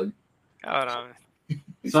embajador. Cabrón.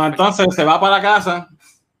 Entonces se va para la casa,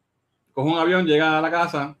 coge un avión, llega a la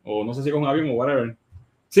casa, o no sé si coge un avión o whatever.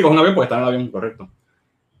 Sí, coge un avión porque está en el avión, correcto.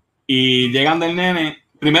 Y llegan del nene.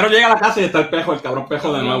 Primero llega a la casa y está el cabrón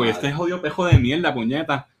pejo de nuevo. Y este jodido pejo de mierda,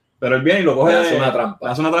 puñeta. Pero él viene y lo coge. Hace una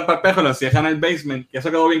trampa. Hace una trampa al pejo, lo encierra en el basement, que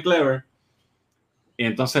eso quedó bien clever. Y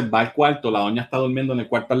entonces va al cuarto, la doña está durmiendo en el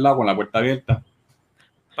cuarto al lado con la puerta abierta.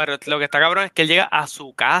 Pero lo que está cabrón es que él llega a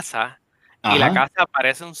su casa y la casa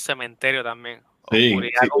parece un cementerio también. Sí,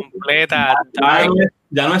 oscuridad completa.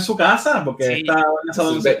 Ya no es su casa, porque está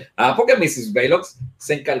porque Mrs. Baylock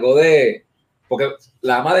se encargó de... Porque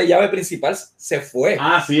la ama de llave principal se fue.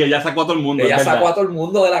 Sí, ella sacó a todo el mundo. Ella sacó a todo el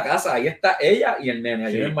mundo de la casa. Ahí está ella y el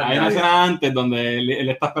nene. Sí, hay una escena antes donde él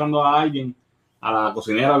está esperando a alguien, a la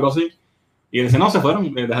cocinera o algo así, y él dice, no, se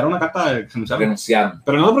fueron, dejaron una carta de renunciaron.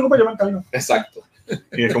 Pero no te preocupes, yo me encargo. Exacto.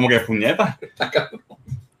 Y es como que puñeta.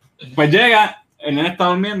 Pues llega... El nene está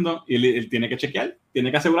durmiendo y él tiene que chequear, tiene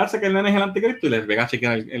que asegurarse que el nene es el anticristo y le pega a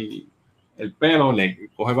chequear el pelo, le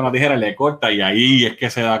coge con la tijera, le corta y ahí es que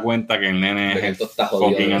se da cuenta que el nene es el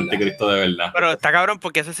fucking anticristo de verdad. Pero está cabrón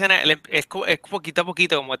porque esa escena es poquito a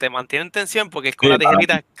poquito, como te mantiene en tensión porque es con la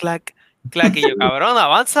tijerita, clac, clac, y yo, cabrón,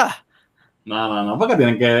 avanza. No, porque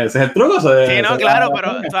tienen que, ese es el truco. Sí, no, claro,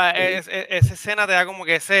 pero o sea, esa escena te da como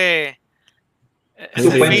que ese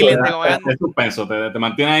suspenso, te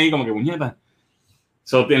mantiene ahí como que puñeta.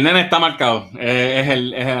 El nene está marcado, es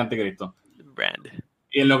el anticristo. Brand.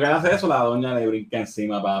 Y en lo que hace eso, la doña le brinca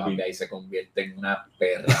encima, papi. Y ahí se convierte en una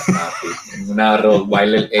perra, papi. En una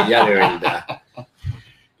Rottweiler, ella de verdad.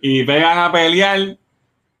 Y pegan a pelear.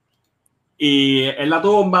 Y él la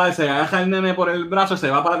tumba, se agarra el nene por el brazo, se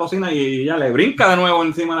va para la cocina y ella le brinca de nuevo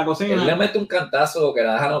encima de la cocina. Él le mete un cantazo que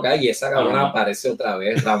la deja no caer y esa cabrona aparece otra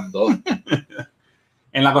vez, round 2.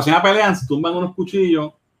 En la cocina pelean, se tumban unos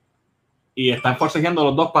cuchillos. Y están forcejeando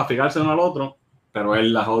los dos para fijarse uno al otro, pero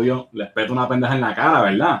él la jodió, les peta una pendeja en la cara,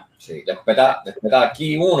 ¿verdad? Sí, les peta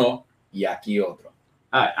aquí uno y aquí otro.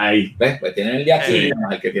 Ahí. ¿Ves? Pues tienen el de aquí y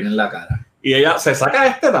el que tiene en la cara. Y ella se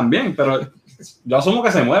saca también, pero yo asumo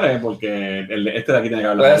que se muere porque este de aquí tiene que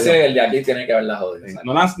haberla jodido. Puede ser el de aquí tiene que haberla jodido. Sí.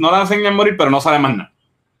 No la enseñan a morir, pero no sabe más nada.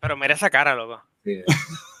 Pero mira esa cara, loco. Sí.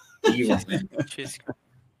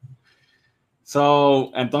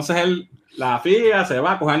 Entonces él la fía, se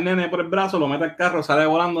va a coger al nene por el brazo, lo mete al carro, sale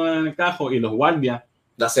volando en el carro y los guardias.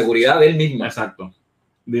 La seguridad de él mismo. Exacto.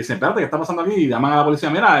 Dice, espérate, ¿qué está pasando aquí? Y llaman a la policía,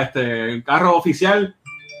 mira, el carro oficial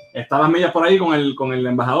está a las millas por ahí con el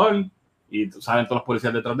embajador y salen todos los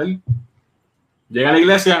policías detrás de él. Llega a la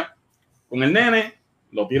iglesia con el nene,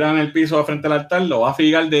 lo tiran en el piso frente al altar, lo va a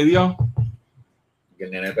figar de Dios. Y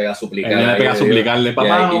el nene pega a suplicar. El nene pega a suplicarle,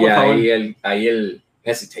 papá, por favor. Ahí él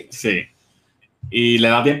hesitate. Sí. Y le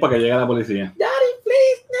da tiempo a que llegue la policía. Daddy,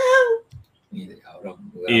 please, no.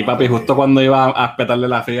 Y papi, justo cuando iba a espetarle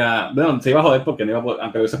la figa, bueno, se iba a joder porque no iba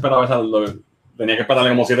aunque hubiese esperado esa, tenía que espetarle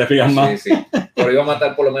como 7 figas más. Sí. Pero iba a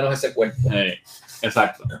matar por lo menos ese cuerpo.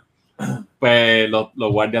 Exacto. Pues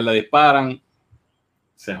los guardias le disparan.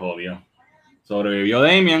 Se jodió. Sobrevivió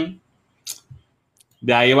Damian.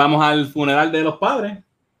 De ahí vamos al funeral de los padres.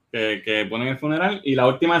 Que ponen el funeral y la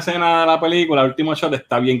última escena de la película, el último shot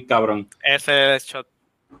está bien cabrón. Ese shot.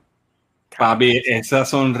 Papi, esa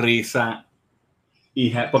sonrisa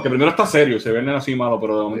Porque primero está serio, se ve el nene así malo,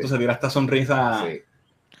 pero de momento se tira esta sonrisa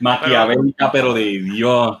maquiavélica, pero de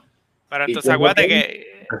Dios. Pero entonces acuérdate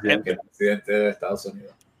que el presidente de Estados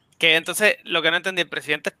Unidos. Que entonces, lo que no entendí, el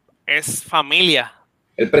presidente es familia.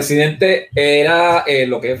 El presidente era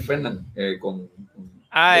lo que es Fernan,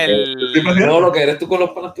 no, lo que eres tú con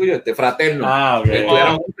los panas tuyos, fraterno. Okay.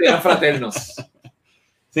 Eran fraternos.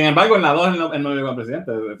 Sin embargo, en la 2 él no llegó al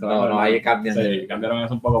presidente. No, ahí cambian. Sí, cambiaron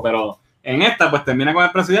eso un poco, pero en esta, pues termina con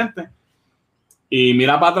el presidente y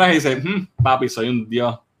mira para atrás y dice, papi, soy un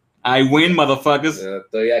dios. I win, motherfuckers.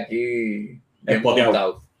 Estoy aquí bien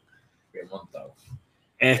montado.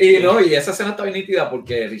 Y esa escena está bien nítida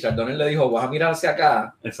porque Richard Donner le dijo, vas a mirar hacia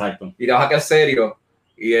acá. Exacto. Y le vas a quedar serio.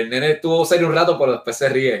 Y el nene estuvo serio un rato, pero después se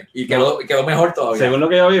ríe. Y quedó mejor todavía. Según lo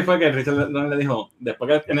que yo vi fue que Richard Donner le dijo,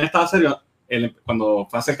 después que el nene estaba serio, cuando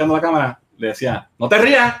fue acercando la cámara, le decía, no te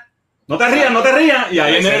rías. Y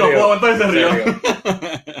ahí el nene no pudo aguantar y se rió.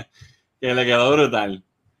 Que le quedó brutal.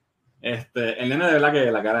 El nene de verdad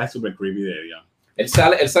que la cara es súper creepy de Dios. Él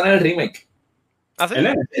sale en el remake. ¿Ah, sí?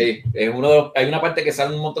 Sí, es hay una parte que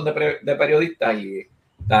sale un montón de periodistas y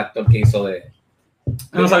el actor que hizo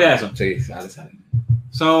no sabía eso. Sí, sale.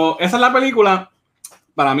 Esa es la película.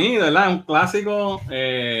 Para mí, de verdad, es un clásico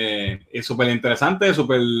y súper interesante,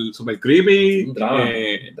 súper creepy. Un drama.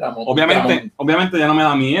 Obviamente ya no me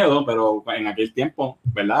da miedo, pero en aquel tiempo,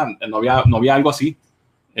 ¿verdad? No había algo así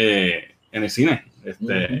en el cine.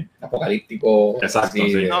 Apocalíptico. Exacto.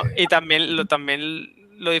 Sí. No, y también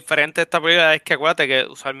lo diferente de esta película es que acuérdate que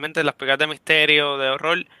usualmente en las películas de misterio, de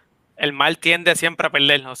horror, el mal tiende siempre a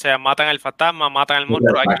perder. O sea, matan al fantasma, matan al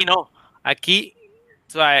monstruo. Aquí no. Aquí,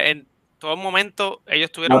 o sea, en todo momento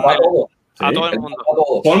ellos tuvieron a todo el mundo.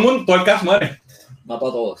 Todo el cast muere. Mató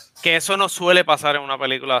a todos. Que eso no suele pasar en una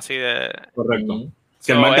película así de... Correcto.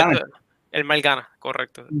 Que el mal gana. El mal gana,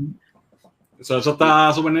 correcto. Eso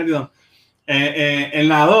está súper nítido. En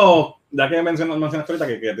la 2, ya que mencionaste ahorita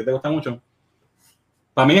que a ti te gusta mucho,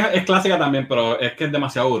 para mí es clásica también, pero es que es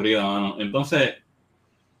demasiado aburrida, mano. Entonces,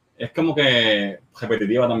 es como que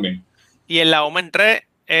repetitiva también. Y en la Omen 3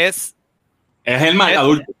 es el más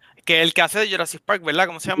adulto. Que el que hace de Jurassic Park, ¿verdad?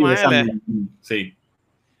 ¿Cómo se llama él? Sí.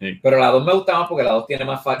 Pero la 2 me gusta más porque la 2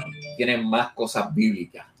 tiene más cosas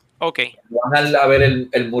bíblicas. Ok. Van a ver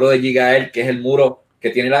el muro de Gigael, que es el muro que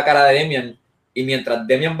tiene la cara de Demian, y mientras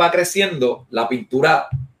Demian va creciendo, la pintura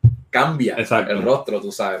cambia. Exacto. El rostro,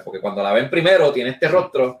 tú sabes, porque cuando la ven primero tiene este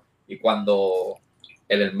rostro, y cuando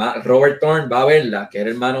el hermano Robert Thorne va a verla, que es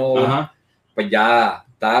el hermano, pues ya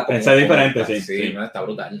está como... Es diferente, sí. Sí, no, está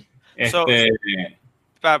brutal.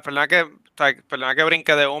 Perdona que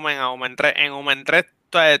brinque de Omen a Omen 3. En Omen 3,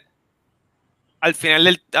 al final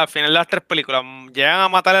de las 3 películas, ¿llegan a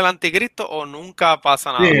matar al anticristo o nunca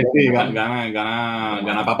pasa nada? Sí,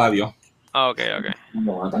 gana papá Dios. Ok.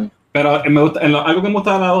 Lo matan. Pero algo que me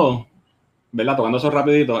gusta de la 2, ¿verdad? Tocando eso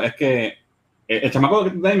rapidito, es que el chamaco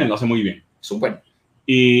de Damien lo hace muy bien. Súper.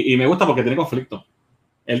 Y me gusta porque tiene conflicto.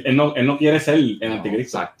 Él no quiere ser el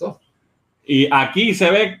anticristo. Exacto. Y aquí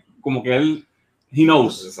se ve como que he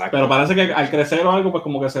knows. Exacto. Pero parece que al crecer o algo, pues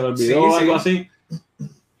como que se le olvidó algo así.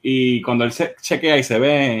 Y cuando él se chequea y se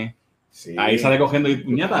ve, ahí sale cogiendo y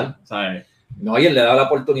puñetas, ¿sabes? No, y él le da la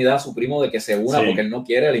oportunidad a su primo de que se una porque él no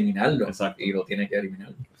quiere eliminarlo. Exacto. Y lo tiene que eliminar.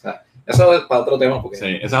 O sea, eso es para otro tema. Porque...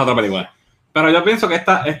 Sí, esa es otra película. Pero yo pienso que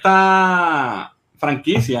esta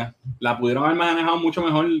franquicia la pudieron haber manejado mucho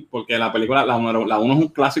mejor porque la película, la 1 es un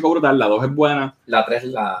clásico brutal, la 2 es buena. La 3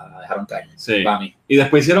 la dejaron caer. Sí. Para mí. Y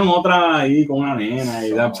después hicieron otra ahí con una nena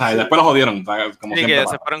y después lo jodieron. Como sí, siempre que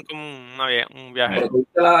se fueron como un viaje. ¿Pero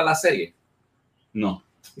tuviste la serie? No.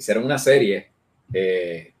 Hicieron una serie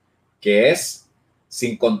que es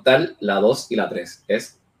sin contar la 2 y la 3.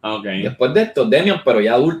 Es después de esto, Demian, pero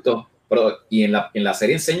ya adulto. Y en la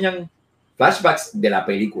serie enseñan flashbacks de la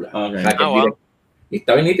película. O sea, y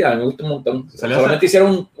está bien nítida, a mí me gusta un montón. Solamente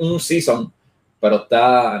hicieron un season, pero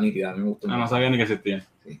está nítida, a mí me gusta un montón. No sabía ni que existía.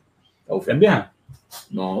 Sí. ¿Es vieja?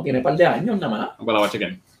 No, tiene un par de años nada más. Pues la voy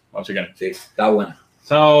a chequear. Sí, está buena.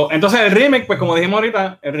 Entonces el remake, pues como dijimos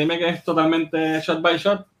ahorita, el remake es totalmente shot by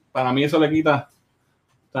shot. Para mí eso le quita,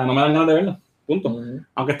 o sea, no me dan ganas de verlo, punto.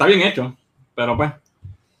 Aunque está bien hecho, pero pues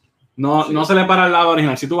no se le para al lado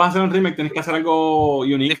original. Si tú vas a hacer un remake, tienes que hacer algo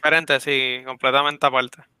unique. Diferente, sí, completamente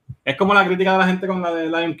aparte. Es como la crítica de la gente con la de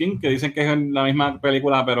Lion King, que dicen que es la misma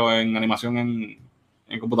película, pero en animación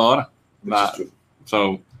en computadora.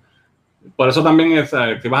 Por eso también, si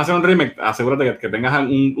vas a hacer un remake, asegúrate que tengas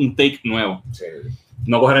un take nuevo. Sí.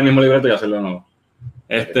 No coger el mismo libreto y hacerlo de nuevo.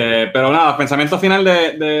 Pero nada, pensamiento final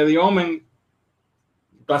de The Omen.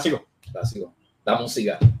 Clásico. La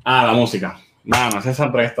música. La música. No, ese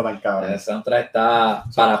soundtrack está tan cabrón. El soundtrack está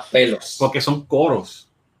para pelos. Porque son coros.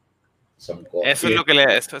 Son coros. Eso es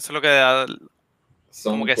lo que da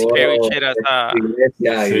Son como que coros scary shit a esa...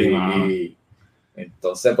 iglesia y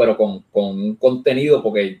entonces, pero con un contenido,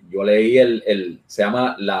 porque yo leí se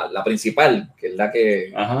llama la principal, que es la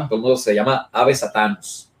que todo el mundo se llama Ave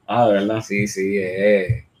Satanus. De verdad. Sí,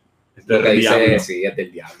 es lo que dice, sí, es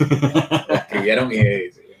del diablo. Lo escribieron y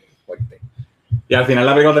es fuerte. Y al final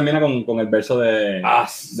la película termina con el verso de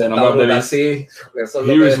Number of the Beast. Sí, eso es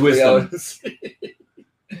lo Here's que wisdom.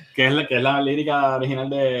 Que es la lírica original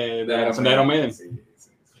de la canción de Iron Maiden. Sí.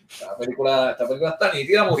 Esta película está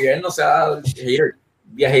nítida, Muriel, no sea hater.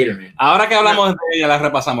 Be a hater, man. Ahora que hablamos de ella, la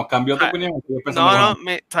repasamos. ¿Cambió tu opinión?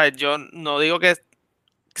 Yo no digo que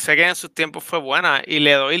sé que en sus tiempos fue buena y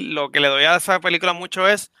lo que le doy a esa película mucho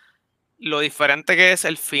es lo diferente que es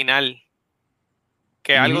el final,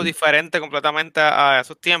 que es algo diferente completamente a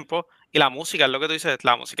esos tiempos, y la música, es lo que tú dices,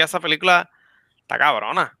 la música de esa película está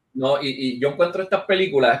cabrona. No, y yo encuentro estas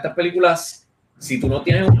películas, si tú no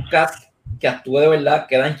tienes un cast que actúe de verdad,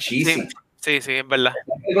 quedan cheesy. Sí, es verdad.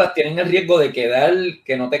 Estas películas tienen el riesgo de quedar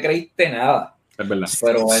que no te creíste nada. Es verdad.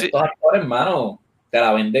 Pero estos actores, hermano, te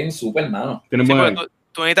la venden súper, hermano. Tú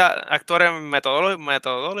necesitas actores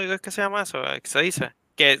metodólogos, ¿qué se llama eso? ¿Qué se dice?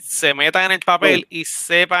 Que se metan en el papel y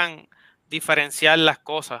sepan diferenciar las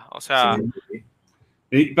cosas. O sea...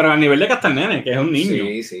 Pero a nivel de Castanene, que es un niño.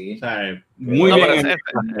 Sí. O sea, muy bien.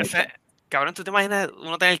 Cabrón, ¿tú te imaginas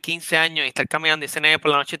uno tener 15 años y estar caminando y ese nene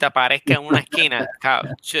por la noche te aparezca en una esquina?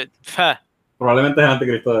 Probablemente es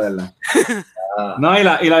anticristo de verdad. No, y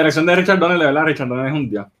la dirección de Richard Donner, de verdad, Richard Donner es un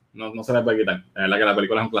dios. No se le puede quitar. La verdad que la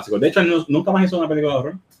película es un clásico. De hecho, nunca más hizo una película de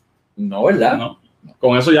horror. No, ¿verdad? No.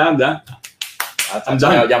 Con eso ya.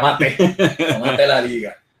 Ya maté la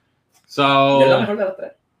liga. Es la mejor de las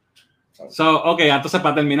tres. Ok, entonces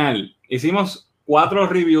para terminar, hicimos 4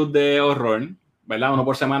 reviews de horror, ¿verdad? Uno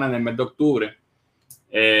por semana en el mes de octubre.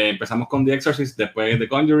 Empezamos con The Exorcist, después The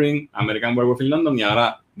Conjuring, American Werewolf in London y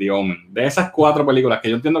ahora The Omen. De esas 4 películas que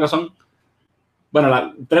yo entiendo que son,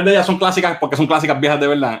 bueno, 3 de ellas son clásicas porque son clásicas viejas de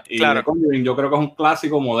verdad. Y The Conjuring yo creo que es un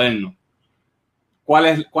clásico moderno. ¿Cuál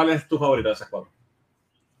es tu favorita de esas 4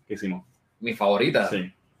 que hicimos? Mi favorita.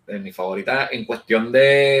 Sí. Mi favorita en cuestión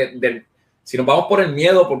de si nos vamos por el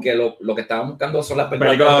miedo, porque lo que estábamos buscando son las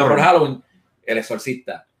películas de horror Halloween, El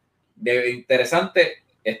Exorcista. De interesante,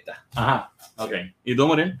 esta. Ajá, ok. ¿Y tú,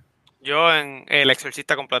 Muriel? Yo en El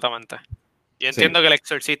Exorcista completamente. Yo entiendo que El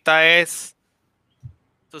Exorcista es,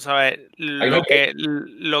 tú sabes, lo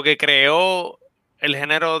que creó el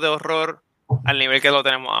género de horror al nivel que lo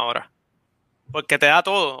tenemos ahora. Porque te da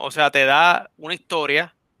todo, o sea, te da una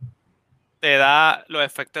historia, te da los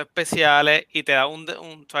efectos especiales y te da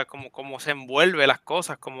 ¿sabes? Como se envuelve las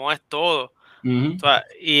cosas, como es todo. O sea,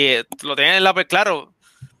 y lo tienes en la claro.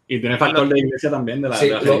 Y tiene factor de iglesia también. De la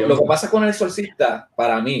lo que pasa con El Exorcista,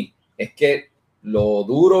 para mí, es que lo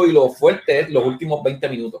duro y lo fuerte es los últimos 20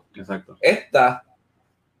 minutos. Exacto. Esta,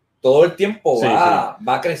 todo el tiempo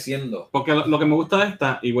va creciendo. Porque lo que me gusta de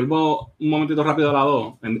esta, y vuelvo un momentito rápido a la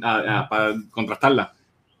 2, para contrastarla,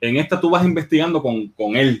 en esta tú vas investigando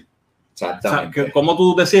con él. Exactamente. O sea, ¿cómo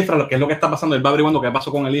tú descifras qué es lo que está pasando? Él va averiguando qué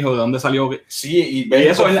pasó con el hijo, de dónde salió. Sí, y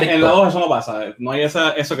eso en la 2 eso no pasa. No hay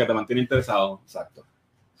eso que te mantiene interesado. Exacto.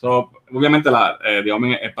 Obviamente,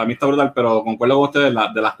 para mí está brutal, pero concuerdo con ustedes,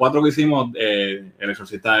 de las 4 que hicimos, El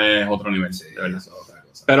Exorcista es otro nivel. Sí, de verdad. Es otra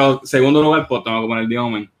cosa. Pero, segundo lugar, pues tengo que poner The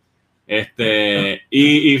Omen.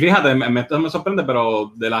 Y fíjate, esto me sorprende,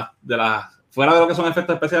 pero de las fuera de lo que son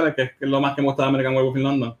efectos especiales, que es lo más que me gusta de American Werewolf in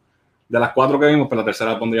London, de las 4 que vimos, pues la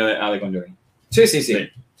tercera pondría a The Conjuring.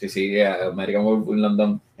 Sí, American Werewolf in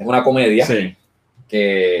London es una comedia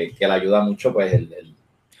que le ayuda mucho, pues,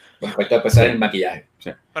 los efectos especiales en el maquillaje.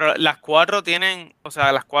 Sí. Pero las 4 tienen,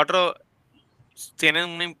 tienen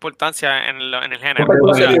una importancia en el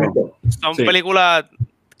género. Son películas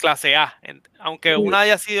clase A. Aunque una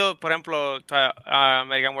haya sido, por ejemplo,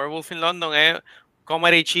 American Werewolf in London es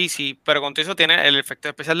comedy cheesy, pero con todo eso tiene el efecto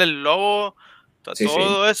especial del lobo,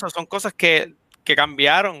 todo eso son cosas que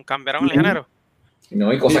cambiaron el género.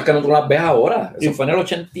 No, y cosas que no tú las ves ahora. Eso fue en el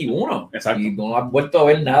 81. Exacto. Y no has vuelto a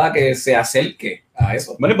ver nada que se acerque a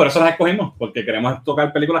eso. Bueno, y por eso las escogimos, porque queremos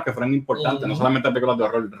tocar películas que fueran importantes, no solamente películas de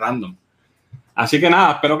horror random. Así que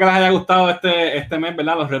nada, espero que les haya gustado este mes,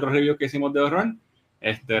 ¿verdad? Los retro reviews que hicimos de horror.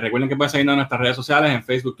 Recuerden que pueden seguirnos en nuestras redes sociales, en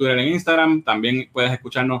Facebook, Twitter, en Instagram. También puedes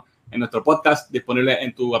escucharnos en nuestro podcast, disponible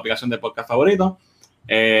en tu aplicación de podcast favorito.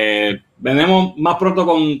 Venimos más pronto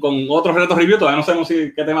con otros retro reviews. Todavía no sabemos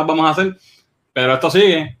qué temas vamos a hacer, pero esto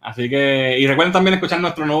sigue. Así que, y recuerden también escuchar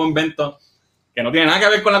nuestro nuevo invento, que que no tiene nada que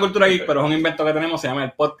ver con la cultura geek, pero es un invento que tenemos, se llama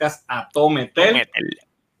el podcast Atometel.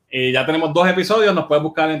 Y ya tenemos 2 episodios, nos puedes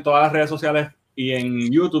buscar en todas las redes sociales y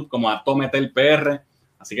en YouTube como Atometel PR,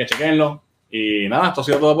 así que chequenlo. Y nada, esto ha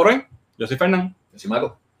sido todo por hoy. Yo soy Fernán. Yo soy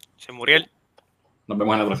Marco. Soy Muriel. Nos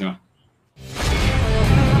vemos en la próxima.